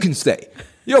 no, you can stay.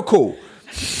 You're cool.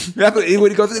 That's what he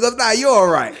goes, nah, you're all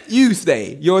right. You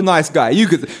stay. You're a nice guy. You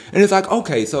could. And it's like,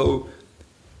 okay, so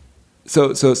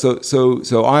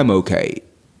I'm okay.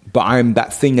 but I'm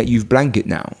that thing that you've blanket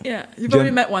now. Yeah, you've Do you already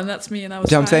know- met one. That's me, and I was.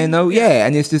 Do you know what I'm saying? No, yeah,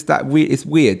 and it's just that weird. It's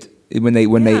weird when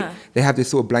Yeah. they have this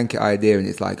sort of blanket idea, and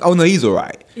it's like, oh no, he's all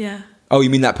right. Yeah. Oh, you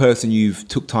mean that person you've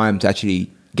took time to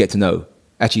actually get to know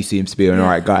actually seems to be an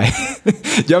alright guy. Do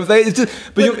you know what I'm saying? It's just,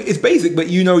 it's basic, but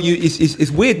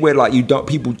it's weird where like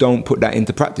people don't put that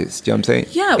into practice. Do you know what I'm saying?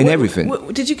 Yeah. In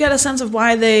everything. Did you get a sense of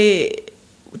why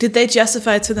did they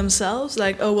justify it to themselves?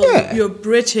 Like, oh well, Yeah. you're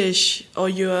British, or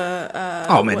you're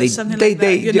Oh, man, something like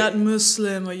that. You're not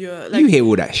Muslim, or you're like. You hear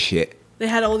all that shit. They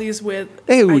had all these weird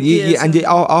Yeah, ideas.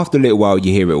 after a little while,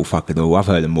 you hear it all fucking all. I've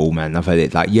heard them all, man. I've heard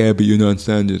it like, yeah, but you don't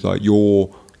understand. It's like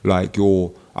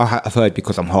I've heard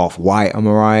because I'm half white, I'm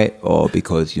alright, or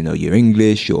because you're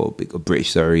English, or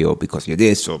British, sorry, or because you're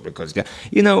this, or because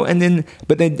and then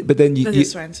but then you, They're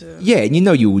just trying to. yeah, and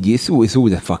it's all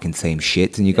the fucking same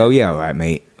shit, and you go, yeah, all right,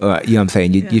 mate, all right, you know what I'm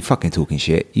saying? You're fucking talking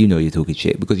shit. You're talking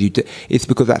shit because it's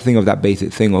because that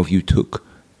basic thing of you took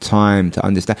time to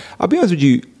understand. I'll be honest with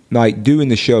you, like doing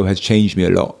the show has changed me a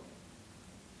lot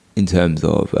in terms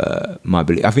of my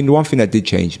belief. I think the one thing that did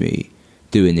change me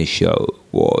doing this show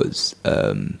was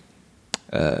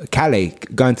Calais.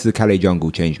 Going to the Calais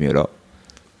jungle changed me a lot.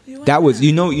 That was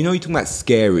you're talking about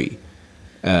scary.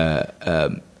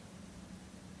 That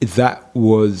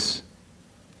was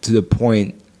to the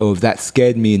point of that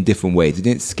scared me in different ways. It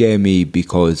didn't scare me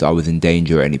because I was in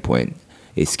danger at any point.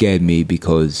 It scared me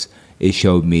because it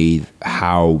showed me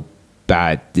how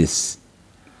bad this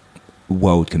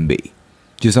world can be.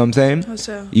 Do you know what I'm saying? How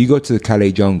so? You go to the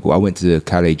Calais jungle. I went to the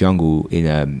Calais jungle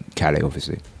in Calais,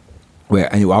 obviously.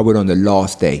 And I went on the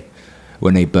last day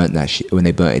when they burnt when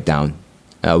they burnt it down.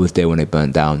 I was there when they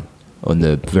burnt down on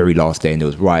the very last day, and there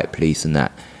was riot police and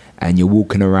that. And you're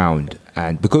walking around,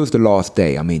 and because it's the last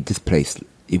day, I mean, this place,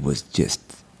 it was just,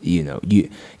 the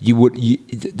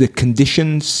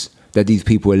conditions that these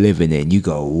people are living in, you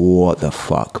go, what the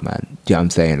fuck, man? Do you know what I'm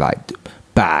saying? Like,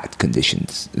 bad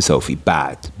conditions, Sophie,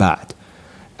 bad.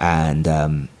 And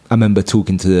I remember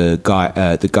talking to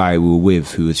the guy we were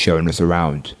with who was showing us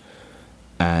around.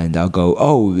 And I'll go,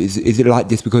 oh, is it like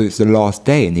this because it's the last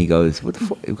day? And he goes, what the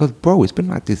fuck? Because, bro, it's been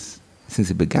like this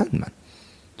since it began, man.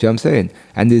 Do you know what I'm saying?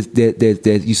 And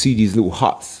there's you see these little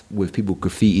huts with people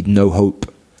graffitied "No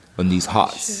Hope" on these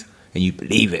huts. And you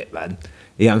believe it, man.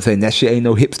 You know what I'm saying? That shit ain't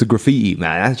no hipster graffiti,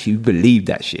 man. Actually, you believe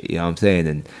that shit, you know what I'm saying?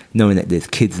 And knowing that there's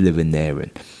kids living there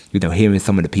and, hearing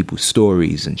some of the people's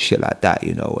stories and shit like that,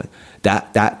 and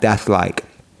that's like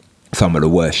some of the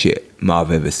worst shit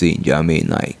I've ever seen, do you know what I mean?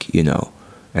 Like,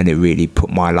 and it really put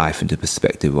my life into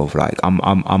perspective of like, I'm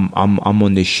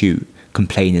on this shoot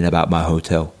complaining about my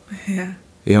hotel. Yeah.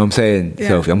 You know what I'm saying? Yeah.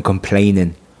 Sophie, I'm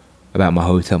complaining about my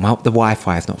hotel. The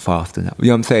Wi-Fi is not fast enough. You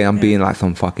know what I'm saying? I'm being like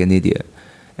some fucking idiot.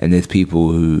 And there's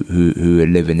people who are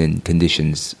living in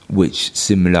conditions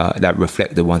that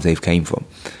reflect the ones they've came from.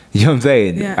 You know what I'm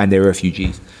saying? Yeah. And they're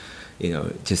refugees.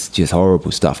 Just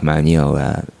horrible stuff, man.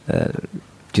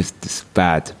 Just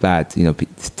bad.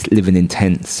 Living in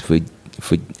tents for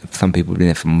some people been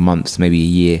there for months, maybe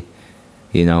a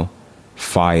year.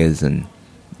 Fires and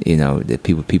the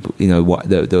people.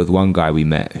 There was one guy we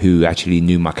met who actually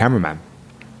knew my cameraman,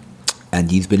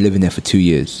 and he's been living there for 2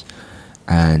 years.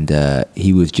 And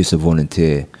he was just a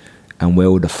volunteer. And where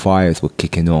all the fires were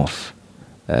kicking off,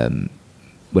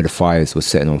 where the fires were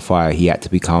setting on fire,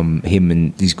 him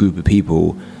and this group of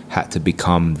people had to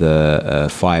become the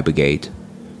fire brigade.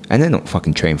 And they're not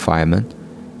fucking trained firemen.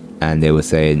 And they were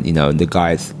saying, the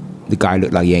guy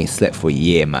looked like he ain't slept for a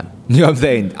year, man. You know what I'm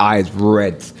saying? Eyes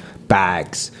red,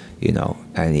 bags,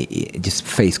 and he just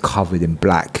face covered in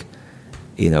black,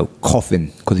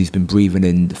 coughing because he's been breathing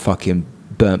in the fucking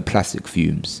burnt plastic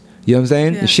fumes. You know what I'm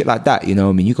saying? Yeah. And shit like that,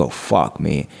 you go, fuck,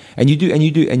 man. And you do, and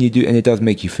it does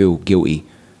make you feel guilty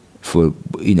for,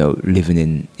 living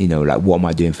in, like, what am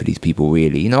I doing for these people,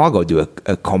 really? I'll go do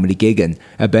a comedy gig and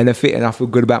a benefit, and I feel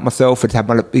good about myself, and have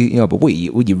my, but what are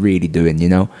you really doing,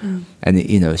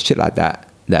 And, shit like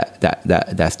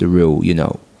that's the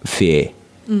real, fear,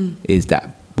 is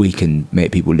that we can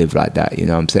make people live like that, you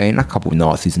know what I'm saying? A couple of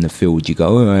Nazis in the field, you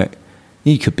go, all right,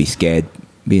 you could be scared,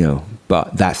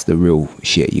 but that's the real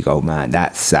shit. You go, man,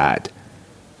 that's sad.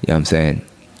 You know what I'm saying?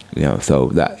 So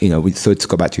that, so to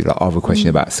go back to your other question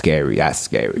about scary, that's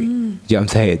scary. You know what I'm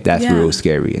saying? That's real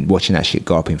scary. And watching that shit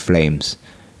go up in flames,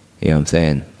 you know what I'm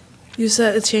saying? You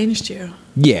said it changed you.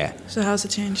 Yeah. So how's it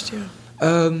changed you?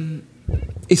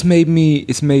 It's made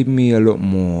me a lot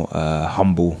more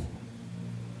humble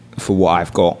for what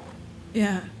I've got.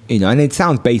 Yeah. And it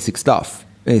sounds basic stuff.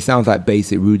 It sounds like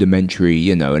basic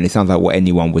rudimentary, and it sounds like what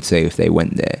anyone would say if they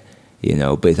went there. you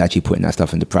know, but it's actually putting that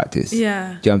stuff into practice. Yeah.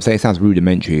 Do you know what I'm saying? It sounds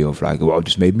rudimentary of like, well, it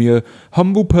just made me a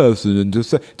humble person and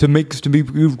just to be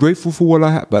grateful for what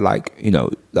I have. But like, you know,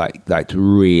 like to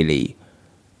really,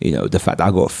 you know, the fact that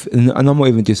I got, and I'm not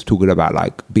even just talking about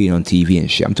like being on TV and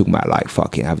shit. I'm talking about like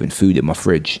fucking having food in my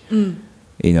fridge, you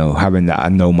know, having that I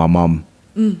know my mum,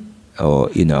 or,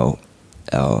 you know,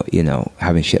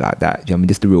 having shit like that. Do you know what I mean?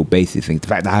 Just the real basic things. The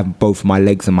fact that I have both my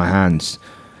legs and my hands,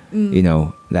 you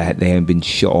know, that they haven't been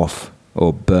shot off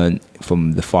or burnt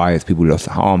from the fires. People lost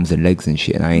arms and legs and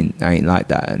shit. And I ain't like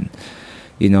that. And,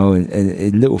 you know,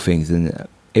 and little things. And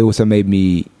it also made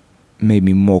me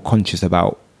more conscious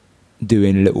about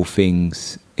doing little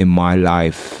things in my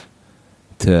life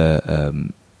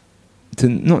to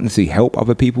not necessarily help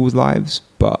other people's lives,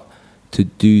 but to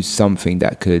do something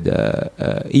that could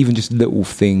even just little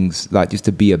things, like just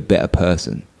to be a better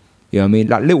person. You know what I mean?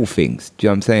 Like little things. Do you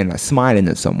know what I'm saying? Like smiling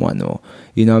at someone, or,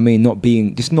 you know what I mean? Not being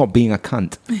a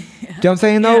cunt. Yeah. Do you know what I'm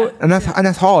saying? No, Yeah. and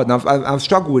that's hard. And I've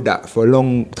struggled with that for a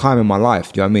long time in my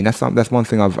life. Do you know what I mean? That's one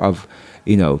thing I've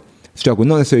you know, struggled.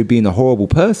 Not necessarily being a horrible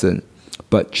person,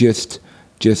 but just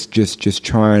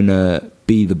trying to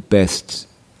be the best.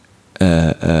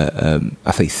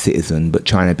 I say citizen, but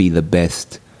trying to be the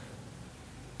best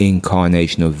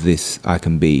incarnation of this I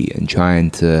can be, and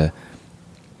trying to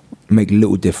make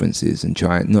little differences, and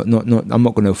try not I'm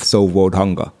not going to solve world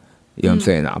hunger. You know what I'm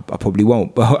saying? I probably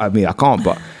won't, but I mean I can't,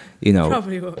 but you know,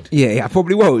 Probably won't. yeah, I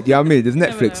probably won't. You know what I mean? There's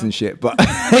Netflix and shit, but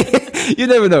you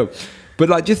never know. But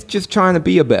like just trying to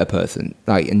be a better person,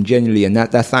 like, and genuinely, and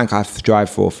that's something I've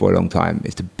strived for a long time,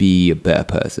 is to be a better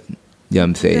person. You know what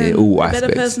I'm saying? In all a aspects.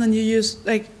 better person than you use.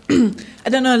 Like, I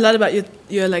don't know a lot about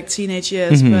your like teenage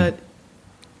years, but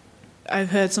I've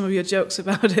heard some of your jokes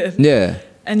about it. Yeah.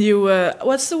 And you were,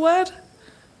 what's the word?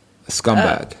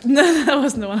 Scumbag. No, that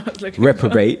wasn't the one I was looking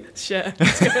Reprobate. for. Sure.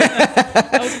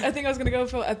 I think I was going to go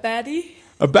for a baddie.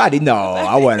 A baddie? No,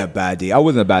 I wasn't a baddie. I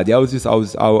wasn't a baddie. Do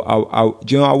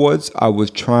you know what I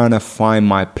was trying to find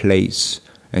my place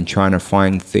and trying to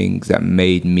find things that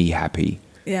made me happy.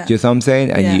 Yeah. Do you know what I'm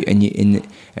saying? And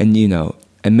Yeah. you know,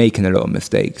 and making a lot of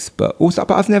mistakes. But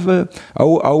I've never, I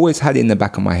always had it in the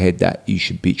back of my head that you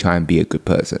should try and be a good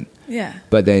person. Yeah.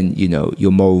 But then, you know,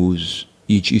 your morals,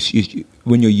 you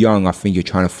when you're young, I think you're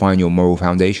trying to find your moral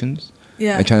foundations.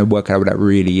 Yeah. And trying to work out what that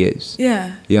really is.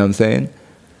 Yeah. You know what I'm saying?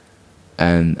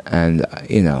 And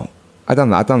you know, I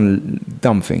done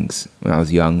dumb things when I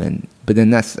was young, but then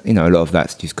that's, you know, a lot of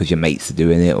that's just because your mates are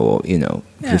doing it, or, you know,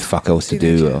 Yeah. there's fuck else to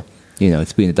do, Teenager. or, you know,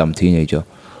 it's being a dumb teenager.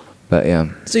 But yeah.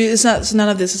 So it's not. So none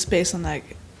of this is based on like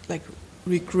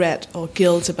regret or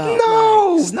guilt about.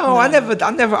 I've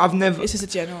never. It's just a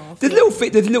general. There's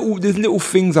little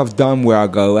things I've done where I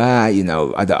go, you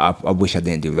know, I wish I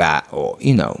didn't do that, or,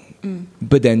 you know.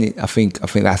 But then I think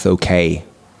that's okay,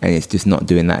 and it's just not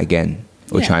doing that again,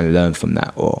 or Yeah. trying to learn from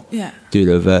that, or Yeah. do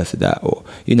the reverse of that, or,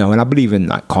 you know. And I believe in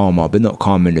like karma, but not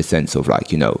karma in the sense of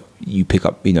like, you know, you pick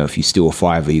up, you know, if you steal a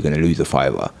 $5, you're gonna lose a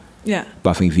 $5. Yeah. But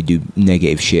I think if you do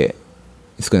negative shit,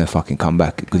 it's gonna fucking come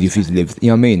back, because if you live, you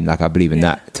know what I mean? Like, I believe in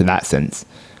that, to that sense.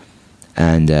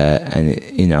 And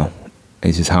it, you know,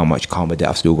 it's just how much karma debt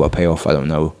I've still got to pay off. I don't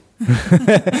know.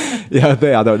 Yeah,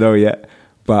 I don't know yet.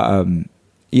 But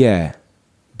yeah,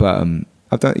 but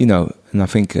I've done, you know, and I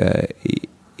think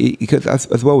because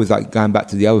as well as like going back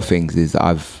to the other things, is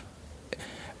I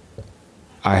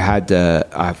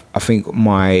think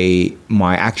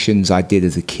my actions I did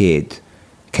as a kid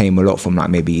came a lot from like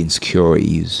maybe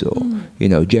insecurities, or you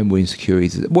know, general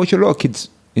insecurities, which a lot of kids,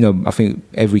 you know, I think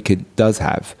every kid does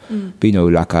have. But, you know,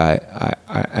 like and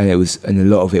a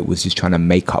lot of it was just trying to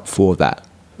make up for that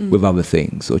with other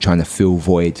things, or trying to fill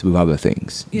voids with other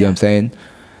things. You know what I'm saying?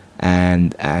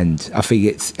 And I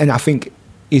think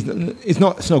it's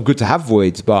not good to have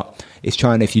voids, but it's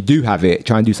trying, if you do have it,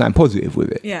 try and do something positive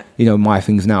with it. Yeah. You know, my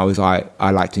things now is I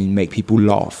like to make people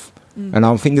laugh. And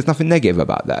I think there's nothing negative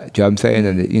about that. Do you know what I'm saying?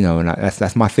 And, you know, and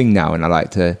that's my thing now, and I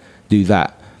like to do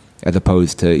that, as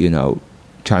opposed to, you know,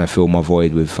 trying to fill my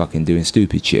void with fucking doing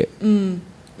stupid shit.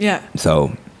 Yeah.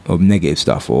 So, or negative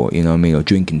stuff, or, you know what I mean, or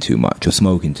drinking too much, or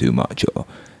smoking too much, or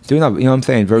doing other, you know what I'm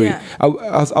saying? Very. Yeah.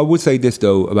 I would say this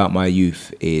though about my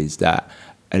youth, is that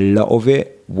a lot of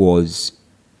it was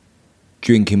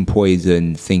drinking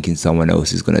poison, thinking someone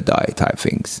else is going to die type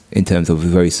things, in terms of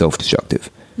very self-destructive.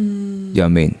 You know what I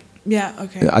mean? Yeah.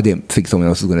 Okay. I didn't think someone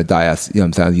else was going to die. You know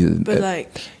what I'm saying? But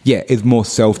like. Yeah, it's more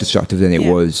self-destructive than it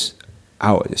was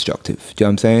out-destructive. Do you know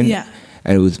what I'm saying? Yeah.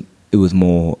 And it was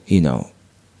more, you know,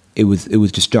 it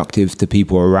was destructive to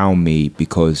people around me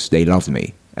because they loved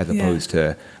me. as opposed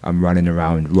to I'm running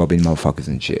around robbing motherfuckers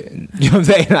and shit. And, you know what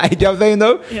I'm saying? Like, you know what I'm saying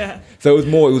though? Yeah. So it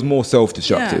was more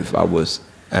self-destructive. Yeah.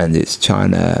 And it's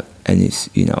trying to, and it's,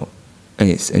 you know, and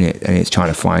it's trying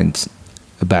to find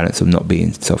a balance of not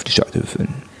being self-destructive.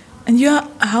 And you're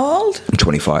how old? I'm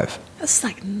 25. That's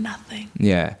like nothing.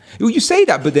 Yeah. Well, you say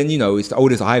that, but then, you know, it's the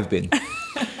oldest I've been.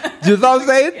 Do you know what I'm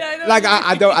saying? Yeah, I know. Like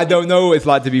I don't know what it's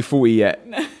like to be 40 yet.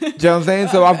 Do you know what I'm saying?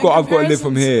 So I've got to live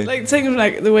from here. Like taking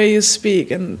like the way you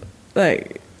speak and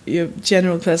like your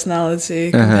general personality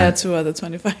compared to other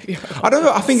 25-year-olds. I don't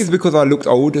know. I think it's because I looked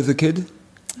old as a kid.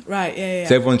 Right. Yeah.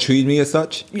 So everyone treated me as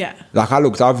such. Yeah. Like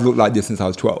I've looked like this since I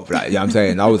was 12. Like, you know what I'm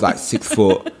saying? I was like 6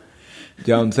 foot. Do you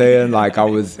know what I'm saying? Like I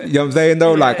was, you know what I'm saying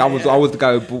though? Like I was the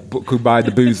guy who could buy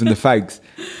the booze and the fags.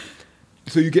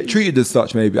 So you get treated as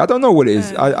such, maybe. I don't know what it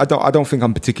is. I don't think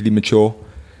I'm particularly mature.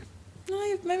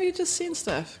 No, maybe you've just seen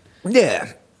stuff.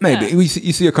 Yeah, maybe. Yeah. You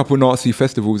see a couple of Nazi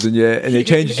festivals and it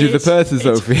changes you as a person,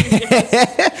 Sophie.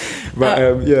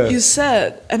 But yeah. You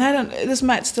said, and I don't. This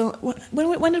might still.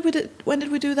 When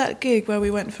did we do that gig where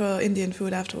we went for Indian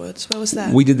food afterwards? Where was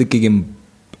that? We did the gig in,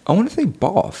 I want to say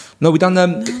Bath. No, we done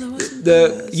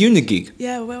the unit gig.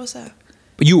 Yeah, where was that?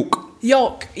 York.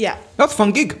 Yeah. That's a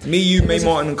fun gig. Me, you, May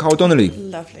Martin, and Carl Donnelly.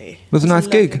 Lovely. It was a nice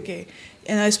gig.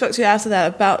 And I spoke to you after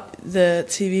that about the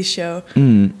TV show,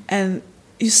 and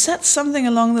you said something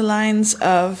along the lines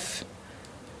of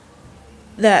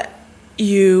that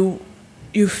you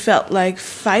felt like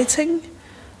fighting,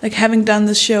 like having done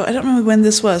this show. I don't remember when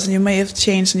this was, and you may have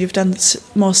changed and you've done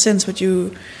more since. But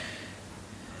it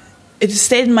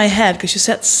stayed in my head because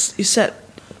you said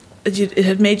it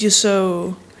had made you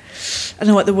so. I don't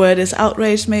know what the word is.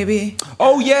 Outraged, maybe.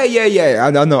 Oh yeah.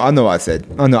 I know what I said.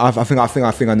 I know. I think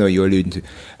I know what you're alluding to.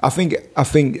 I think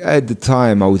at the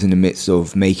time I was in the midst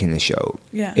of making the show.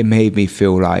 Yeah. It made me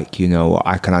feel like, you know,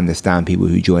 I can understand people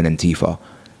who join Antifa.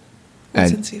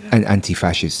 And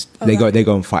anti-fascists. Oh, they right.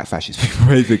 go and fight fascist people.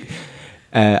 Basically.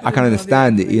 I can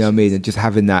understand it. You know what I mean? And just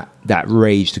having that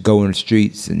rage to go on the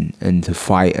streets and to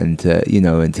fight and to, you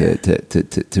know, and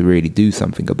to really do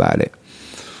something about it.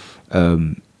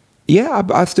 Yeah,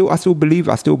 I still believe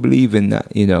in that.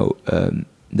 You know,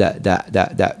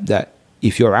 that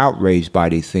if you're outraged by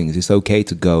these things, it's okay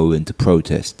to go and to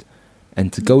protest,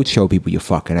 and to go to show people you're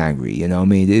fucking angry. You know what I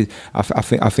mean? I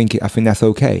think that's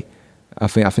okay. I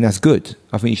think that's good.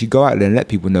 I think you should go out there and let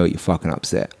people know you're fucking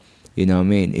upset. You know what I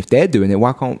mean? If they're doing it,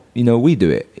 why can't, you know, we do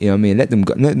it? You know what I mean? Let them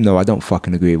know I don't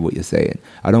fucking agree with what you're saying.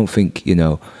 I don't think, you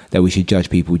know, that we should judge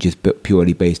people just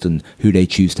purely based on who they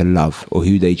choose to love or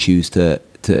who they choose to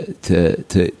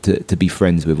be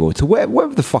friends with, or to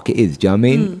wherever the fuck it is. Do you know what I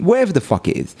mean? Wherever the fuck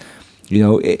it is, you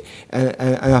know.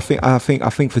 And I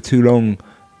think for too long,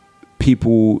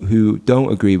 people who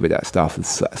don't agree with that stuff have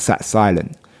sat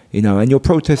silent. You know, and your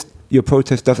protest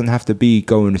doesn't have to be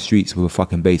going on the streets with a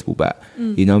fucking baseball bat.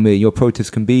 You know what I mean? Your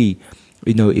protest can be,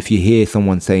 you know, if you hear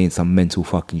someone saying some mental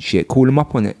fucking shit, call them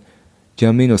up on it. Do you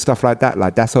know what I mean? Or stuff like that.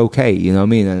 Like, that's okay. You know what I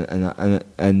mean?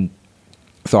 And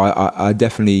so I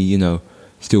definitely, you know,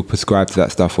 still prescribe to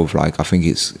that stuff of like, I think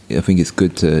it's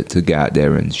good to get out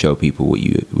there and show people what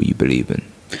you believe in.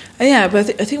 Yeah,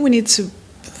 but I think we need to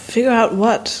figure out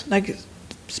what, like,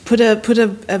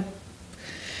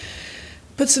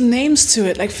 put some names to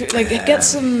it, like get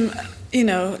some, you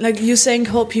know, like you saying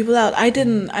call people out. I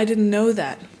didn't know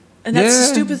that, and that's a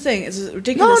stupid thing. It's a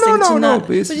ridiculous thing to not.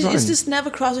 But it's just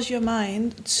never crosses your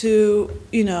mind to,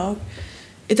 you know.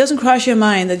 It doesn't cross your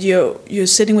mind that you're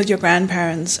sitting with your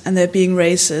grandparents and they're being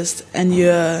racist, and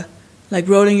you're like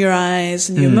rolling your eyes,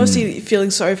 and you're mostly feeling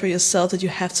sorry for yourself that you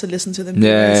have to listen to them.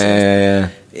 Yeah.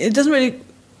 It doesn't really,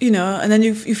 you know, and then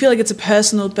you feel like it's a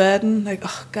personal burden. Like,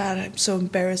 oh God, I'm so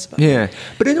embarrassed about it.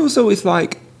 But then also it's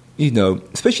like, you know,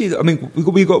 especially, I mean,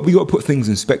 we got to put things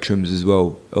in spectrums as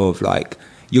well. Of like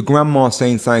your grandma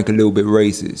saying something a little bit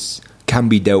racist can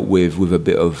be dealt with a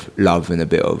bit of love and a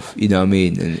bit of, you know what I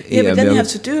mean? And, but then you have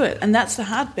to do it, and that's the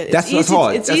hard bit. That's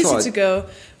hard. It's easy to go,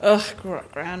 ugh,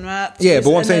 grandma. Yeah, but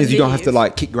what I'm saying is you don't have to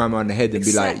like kick grandma in the head and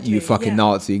be like, you fucking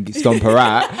Nazi, and stomp her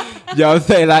out. You know what I'm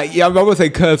saying? Like, yeah, I'm not gonna say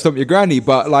curve stomp your granny,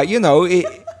 but like, you know, it's,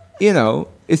 you know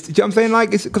what I'm saying?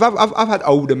 Like, it's because I've had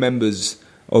older members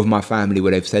of my family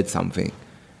where they've said something,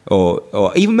 or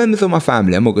even members of my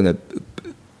family. I'm not gonna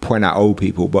point out old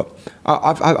people, but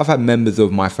I've had members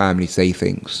of my family say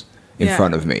things in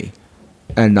front of me,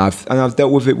 and I've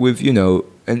dealt with it with, you know,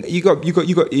 and you got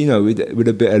you know, with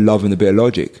a bit of love and a bit of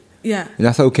logic, and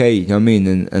that's okay. You know what I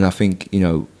mean? And I think, you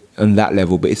know, on that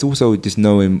level, but it's also just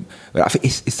knowing. I think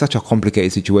it's such a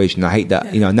complicated situation. I hate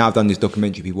that. Now I've done this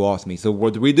documentary. People ask me, "So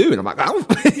what do we do?" And I'm like, I'm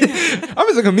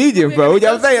just a comedian, bro. You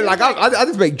know what I'm saying? Like I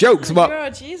just make jokes, but you're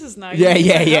Jesus now.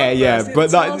 Yeah.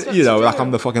 But like, like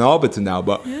I'm the fucking arbiter now.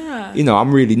 But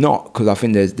I'm really not, because I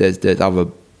think there's other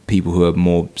people who are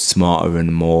more smarter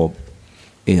and more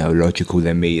logical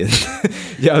than me, and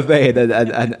I'm saying,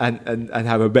 and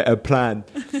have a better plan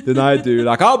than I do.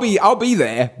 Like I'll be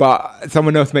there, but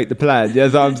someone else make the plan. You know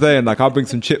what I'm saying? Like I'll bring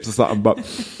some chips or something, but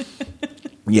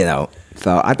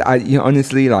So I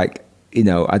honestly, like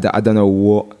I don't know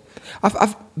what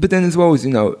but then as well as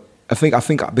I think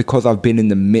because I've been in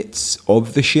the midst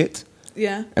of the shit,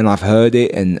 and I've heard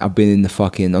it, and I've been in the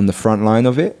fucking on the front line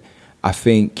of it. I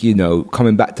think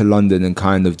coming back to London and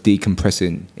kind of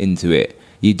decompressing into it,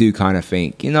 you do kind of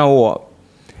think, you know what?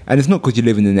 And it's not because you're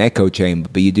living in an echo chamber,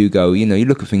 but you do go, you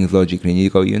look at things logically and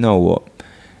you go, you know what?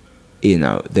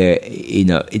 Not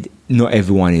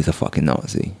everyone is a fucking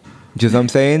Nazi. Do you know what I'm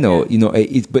saying? Or, but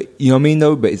you know what I mean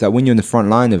though? But it's like when you're in the front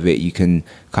line of it, you can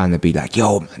kind of be like,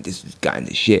 yo, man, this is guy in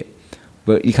the shit.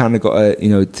 But you kind of got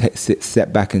to,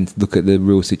 step back and look at the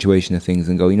real situation of things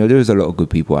and go, there's a lot of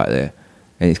good people out there.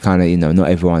 And it's kind of, not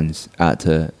everyone's out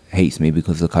to hates me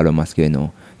because of the colour of my skin,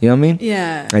 or you know what I mean?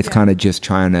 Yeah. And it's kind of just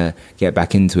trying to get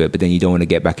back into it, but then you don't want to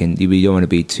get back in. You don't want to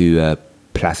be too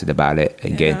placid about it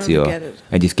and get into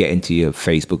your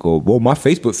Facebook, or well, my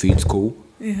Facebook feed's cool.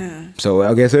 Yeah. So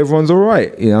I guess everyone's all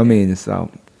right. You know what I mean?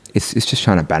 So it's just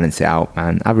trying to balance it out,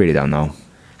 man. I really don't know.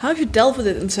 How have you dealt with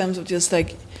it in terms of just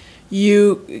like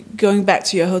you going back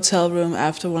to your hotel room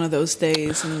after one of those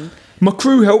days? And my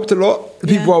crew helped a lot. The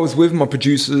people I was with, my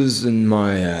producers and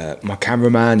my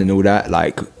cameraman and all that,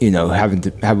 like, having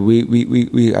to have,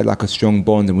 we had like a strong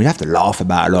bond, and we'd have to laugh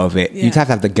about a lot of it. You'd have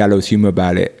to have the gallows humor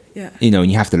about it. Yeah.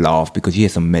 And you have to laugh because you hear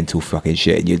some mental fucking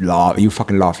shit, and you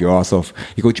fucking laugh your ass off.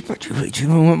 You go, do you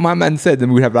know what my man said?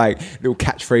 And we'd have like little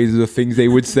catchphrases of things they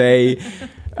would say.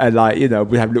 And like,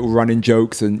 we'd have little running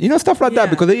jokes and, stuff like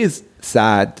that, because it is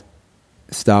sad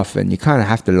stuff and you kind of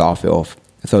have to laugh it off.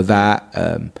 So that,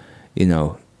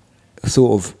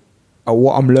 sort of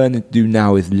what I'm learning to do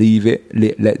now is leave it,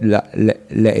 let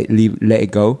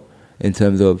it go. In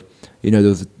terms of,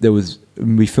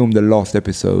 we filmed the last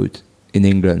episode in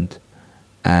England,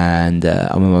 and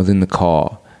I remember I was in the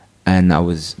car, and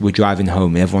we're driving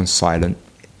home, and everyone's silent,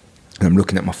 and I'm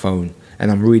looking at my phone, and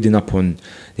I'm reading up on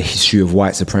the history of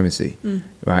white supremacy,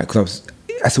 right? Because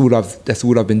that's all I've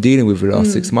been dealing with for the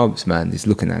last 6 months, man. Is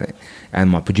looking at it, and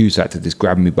my producer had to just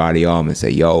grab me by the arm and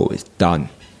say, "Yo, it's done.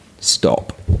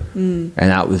 Stop." And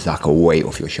that was like a weight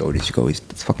off your shoulders. You go,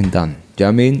 it's fucking done. Do you know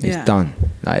what I mean? It's done.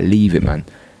 Like, leave it, man.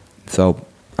 So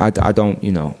I don't.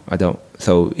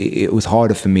 So it was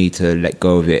harder for me to let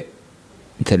go of it,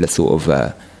 to sort of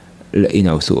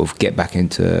get back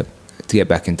into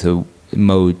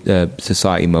mode,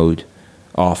 society mode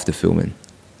after filming.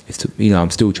 I'm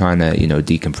still trying to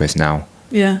decompress now.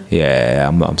 Yeah,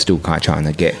 I'm still kind of trying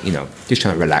to get just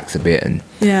trying to relax a bit, and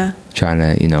trying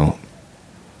to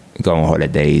go on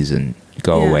holidays and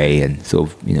go away and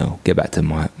sort of get back to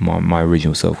my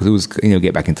original self, because it was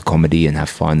get back into comedy and have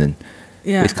fun, and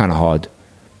it's kind of hard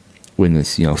when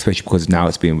it's especially because now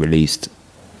it's being released,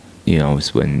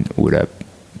 it's when all the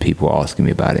people are asking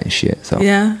me about it and shit. So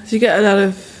so you get a lot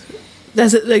of.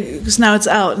 Does it because now it's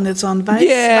out and it's on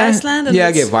Viceland? And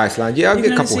I get Viceland. I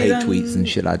get a couple hate tweets and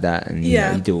shit like that, and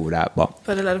you do all that, but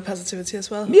a lot of positivity as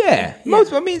well.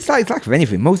 It's like with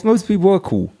anything. Most people are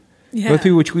cool. Most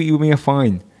people who tweet you when you're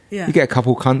fine. You get a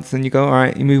couple cunts and you go, all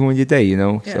right, you move on with your day,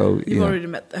 So you've already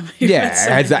met them.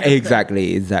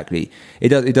 Exactly.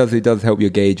 It does help your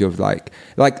gauge of like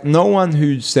no one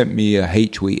who sent me a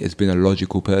hate tweet has been a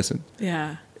logical person.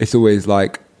 Yeah. It's always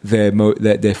like their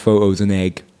photo's an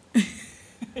egg.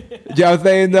 Do you know what I'm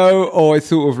saying though? Or it's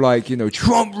sort of like,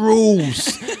 Trump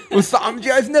rules or something.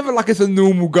 It's never like it's a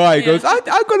normal guy who goes,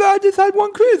 I just had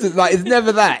one quiz. It's like, it's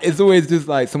never that. It's always just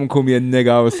like someone called me a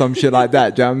nigger or some shit like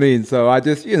that. Do you know what I mean? So I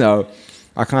just, I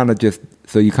kind of just,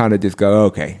 so you kind of just go,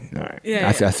 okay, all right.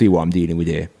 I see what I'm dealing with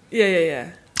here.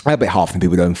 Yeah. I bet half the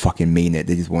people don't fucking mean it.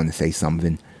 They just want to say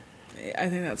something. I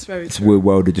think that's very true. It's a weird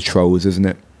world of the trolls, isn't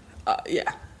it? Yeah.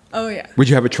 Oh, yeah. Would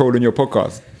you have a troll on your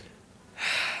podcast?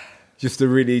 Just to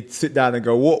really sit down and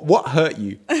go, what hurt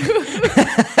you? What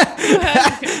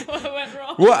went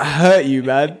wrong? What hurt you,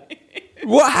 man?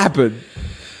 What happened?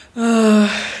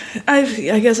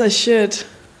 I guess I should.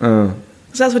 Because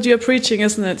that's what you're preaching,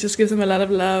 isn't it? Just give them a lot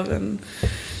of love and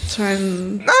try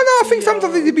and... No, I think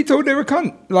sometimes they need to be told they're a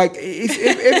cunt. Like, you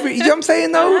know what I'm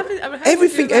saying, though? I'm happy to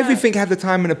do that. Everything has a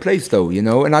time and a place, though, you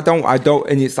know? And I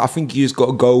think you just got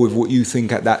to go with what you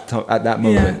think at that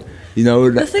moment. Yeah. You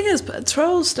know? The thing is,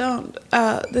 trolls don't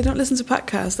listen to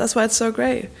podcasts. That's why it's so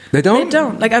great. They don't? They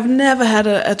don't. Like, I've never had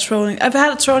a trolling... I've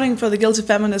had a trolling for the Guilty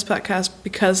Feminist podcast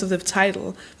because of the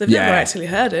title. They've never actually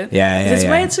heard it. It's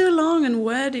way too long and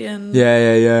wordy and...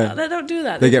 Yeah. They don't do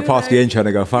that. They get past the intro and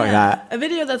they go, fuck that. A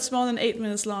video that's more than 8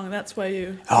 minutes long, that's why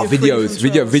you...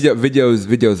 Videos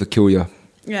will kill you.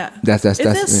 Yeah. That's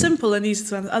They're simple and easy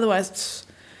to understand. Otherwise...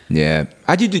 Yeah.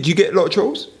 Did you get a lot of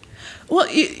trolls? Well,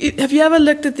 have you ever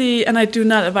looked at and I do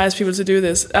not advise people to do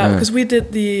this, because we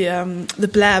did the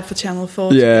Blab for Channel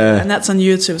 4, and that's on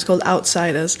YouTube. It's called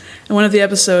Outsiders, and one of the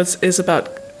episodes is about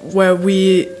where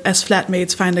we as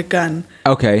flatmates find a gun.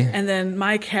 Okay. And then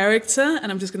my character,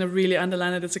 and I'm just going to really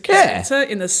underline it, it's a character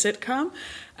in a sitcom,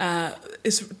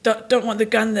 don't want the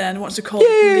gun there and wants to call the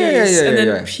police. And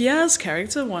then Pierre's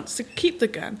character wants to keep the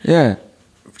gun. Yeah.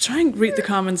 Try and read the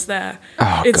comments there.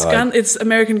 Oh, God. It's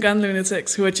American gun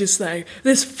lunatics who are just like,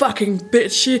 this fucking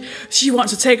bitch, she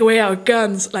wants to take away our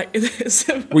guns. Like,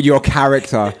 well, your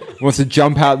character wants to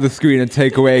jump out of the screen and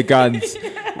take away guns.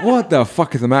 What the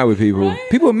fuck is the matter with people? Right?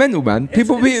 People are mental, man.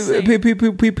 People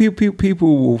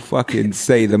will fucking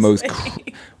say the most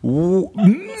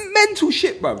mental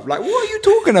shit, bruv. Like, what are you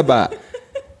talking about?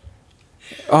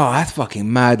 Oh, that's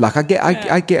fucking mad. Like, I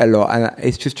get a lot, and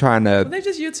it's just trying to... Well, they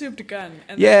just YouTubed a gun.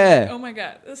 And like, oh my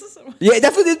God, this is so much. Yeah,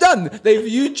 that's what they've done. They've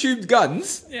YouTubed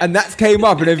guns, and that came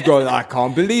up, and they've gone, I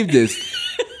can't believe this.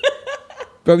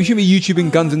 But we shouldn't be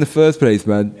YouTubing guns in the first place,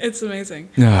 man. It's amazing.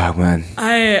 Oh, man.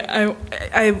 I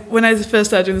when I first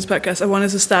started doing this podcast, I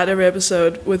wanted to start every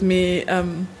episode with me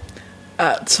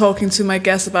talking to my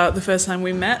guests about the first time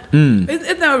we met.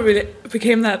 It never really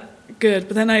became that good,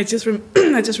 but then I just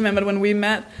remembered when we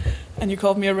met and you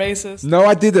called me a racist. No,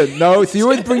 I didn't. No, so you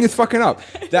always bring this fucking up.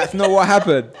 That's not what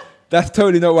happened. That's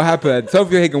totally not what happened.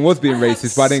 Sophia Hagen was being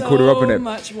racist, but I didn't call her up on it. So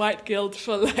much white guilt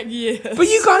for like years. But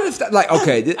you can't understand, like,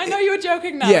 okay. I know you were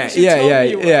joking now. Yeah.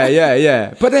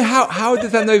 But then how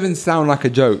does that not even sound like a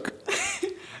joke?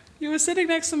 You were sitting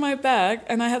next to my bag,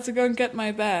 and I had to go and get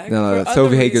my bag. No,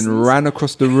 Sophia Hagen ran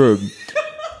across the room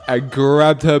and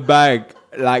grabbed her bag,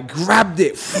 like grabbed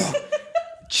it.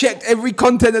 Checked every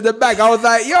content of the bag. I was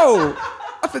like, yo,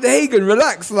 I said, Hagen,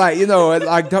 relax, like, you know, and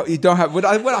like, you don't have. When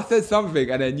I said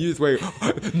something, and then you just went,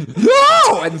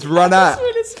 no, and just run out. I was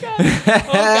really scared. Oh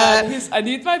God, I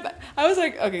need my bag. I was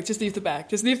like, okay, just leave the bag.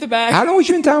 How long was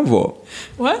you in town for?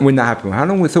 What? When that happened? How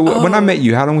long was? So when I met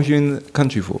you, how long was you in the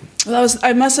country for? Well,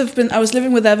 I was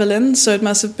living with Evelyn, so it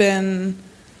must have been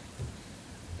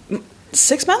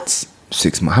 6 months.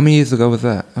 6 months. How many years ago was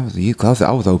that? I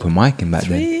was open micing back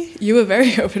 3. then. You were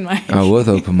very open micing. I was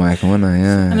open micing, wasn't I?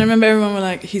 Yeah. And I remember everyone were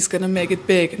like, he's gonna make it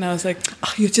big, and I was like,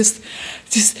 oh, you just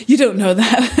you don't know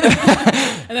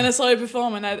that. And then I saw you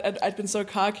perform, and I'd been so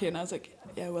cocky, and I was like,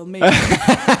 yeah, well, maybe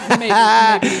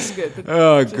it's good.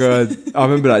 But God, I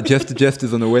remember that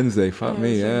Jesters on a Wednesday. Fuck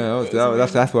me, yeah.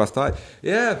 That's where I started.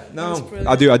 Yeah, no,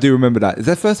 I do remember that. Is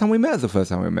that the first time we met? Or is the first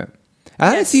time we met?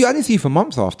 I didn't see you for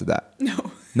months after that.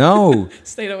 No.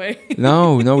 Stayed away.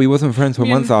 No, we wasn't friends for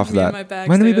months after that.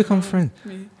 When did we become friends?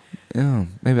 Yeah,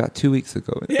 maybe about 2 weeks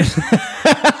ago. Yeah.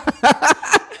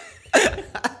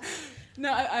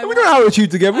 No, we done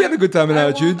Altitude together. We had a good time in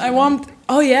Altitude. I warmed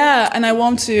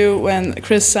to you when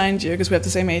Chris signed you because we have the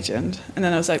same agent. And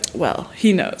then I was like, well,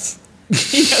 he knows.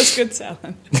 He knows good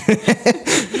talent.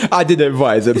 I didn't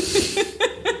advise him.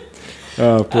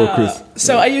 Oh, poor Chris.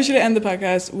 So I usually end the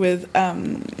podcast with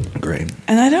great.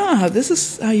 And I don't know how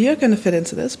you're going to fit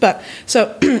into this, but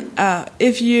so you're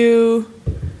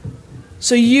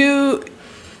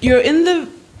in the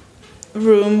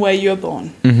room where you're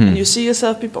born, and you see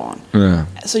yourself be born. Yeah.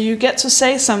 So you get to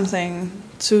say something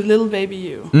to little baby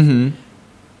you, and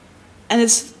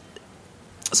it's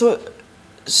so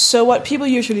what people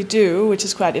usually do, which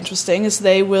is quite interesting, is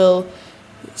they will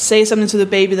say something to the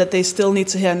baby that they still need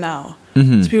to hear now.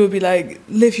 So people will be like,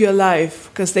 live your life,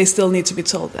 because they still need to be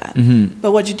told that.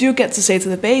 But what you do get to say to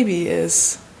the baby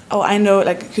is, oh, I know,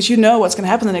 like, because you know what's going to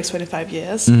happen in the next 25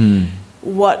 years.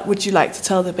 What would you like to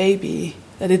tell the baby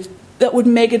that would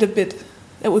make it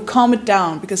that would calm it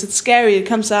down, because it's scary. It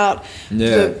comes out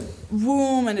the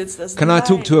womb, and it's this. Can I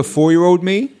talk to a 4-year-old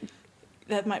me?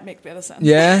 That might make better sense.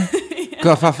 Yeah.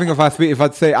 Because if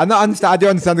I'd say, I do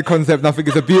understand the concept, and I think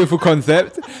it's a beautiful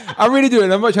concept. I really do,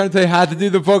 and I'm not trying to tell you how to do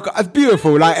the podcast. It's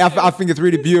beautiful. Like, I think it's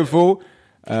really beautiful.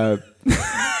 Can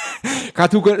I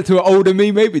talk to an older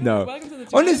me? Maybe no. Welcome to the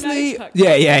Honestly, podcast.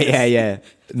 yeah.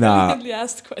 No.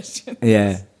 Asked question.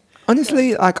 Yeah.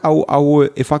 Honestly, like I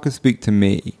would, if I could speak to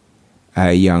me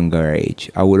at a younger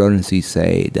age, I would honestly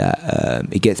say that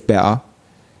it gets better,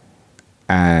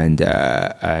 and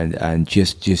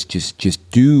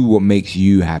just do what makes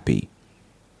you happy.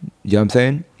 You know what I'm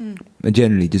saying? And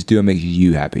generally, just do what makes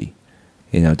you happy.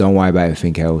 You know, don't worry about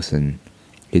everything else, and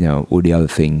you know all the other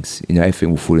things. You know,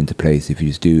 everything will fall into place if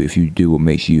you do what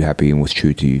makes you happy and what's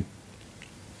true to you.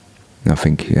 And I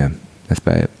think that's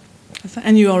about it.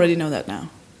 And you already know that now.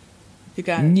 You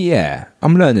got it. Yeah,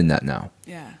 I'm learning that now.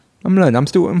 Yeah. I'm learning. I'm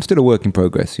still a work in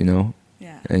progress. You know.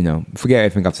 Yeah. You know, forget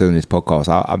everything I've said on this podcast.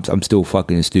 I'm still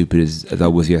fucking as stupid as I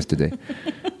was yesterday.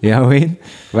 You know what I mean?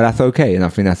 But that's okay, and I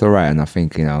think that's all right. And I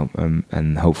think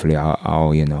and hopefully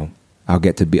I'll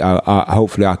get to be.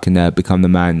 Hopefully I can become the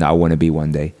man that I want to be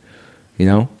one day. You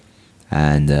know,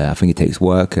 and I think it takes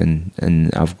work, and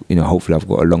I've hopefully I've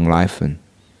got a long life, and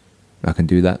I can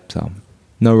do that. So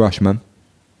no rush, man.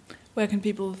 Where can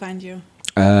people find you?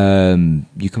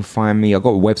 You can find me. I've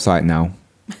got a website now.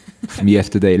 From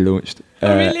yesterday launched.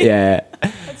 Oh, really? Yeah.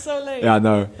 That's so late. Yeah, I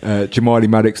know.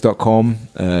 JamaliMaddix.com,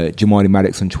 Jamali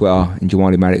Maddix on Twitter, and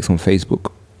Jamali Maddix on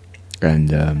Facebook. And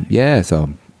so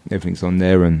everything's on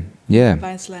there, and yeah.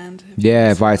 Viceland.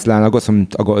 Yeah, Viceland.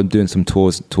 I'm doing some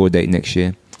tour date next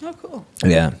year. Oh, cool.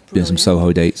 Yeah, doing some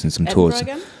Soho dates and some Edinburgh tours.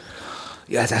 Again?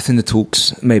 Yeah, that's in the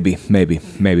talks. Maybe.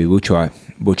 We'll try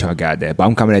to get out there. But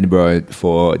I'm coming to Edinburgh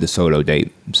for the solo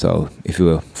date. So if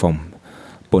you're from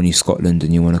Bonnie, Scotland,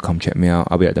 and you want to come check me out,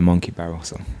 I'll be at the Monkey Barrel.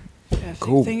 So Perfect.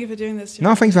 cool. Thank you for doing this.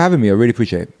 No, thanks for having me. I really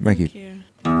appreciate it. Thank you.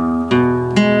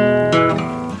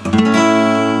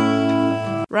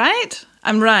 Right?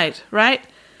 I'm right.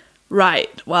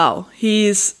 Wow.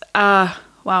 He's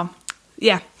wow.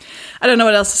 Yeah. I don't know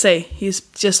what else to say. He's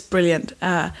just brilliant.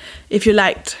 If you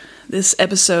liked this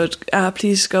episode,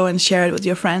 please go and share it with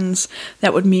your friends.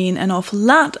 That would mean an awful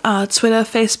lot. Twitter,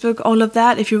 Facebook, all of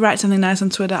that. If you write something nice on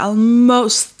Twitter, I'll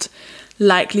most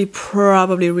likely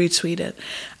probably retweet it,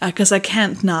 because I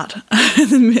can't not.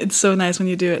 It's so nice when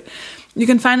you do it. You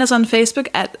can find us on Facebook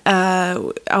at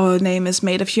our name is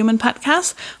Made of Human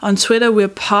Podcast. On Twitter we're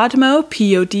Podmo,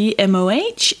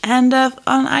 PODMOH, and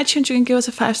on iTunes you can give us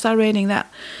a 5-star rating. That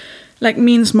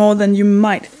means more than you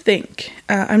might think.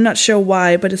 I'm not sure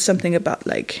why, but it's something about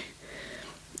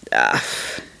I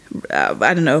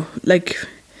don't know,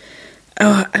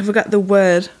 I forgot the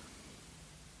word.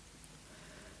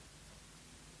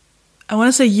 I want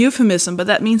to say euphemism, but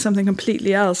that means something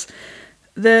completely else.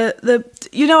 The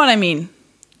you know what I mean.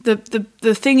 The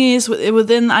thing is,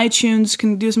 within iTunes, you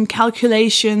can do some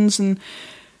calculations, and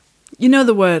you know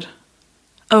the word.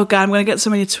 Oh God, I'm gonna get so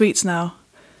many tweets now.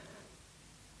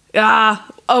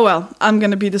 Oh well, I'm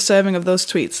gonna be deserving of those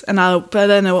tweets, but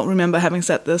then I won't remember having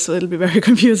said this, so it'll be very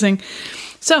confusing.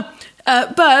 So,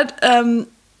 I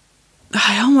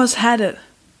almost had it.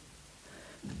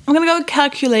 I'm gonna go with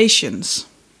calculations.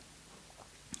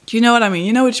 Do you know what I mean?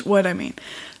 You know which word I mean.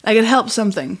 It helps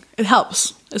something. It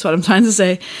helps, is what I'm trying to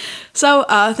say. So,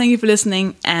 thank you for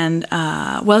listening, and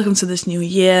welcome to this new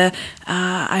year.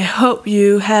 I hope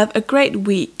you have a great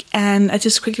week, and I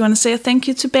just quickly want to say a thank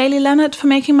you to Bailey Leonard for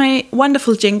making my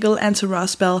wonderful jingle, and to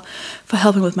Ross Bell for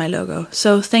helping with my logo.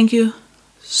 So, thank you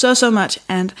so much,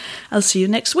 and I'll see you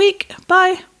next week.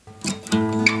 Bye!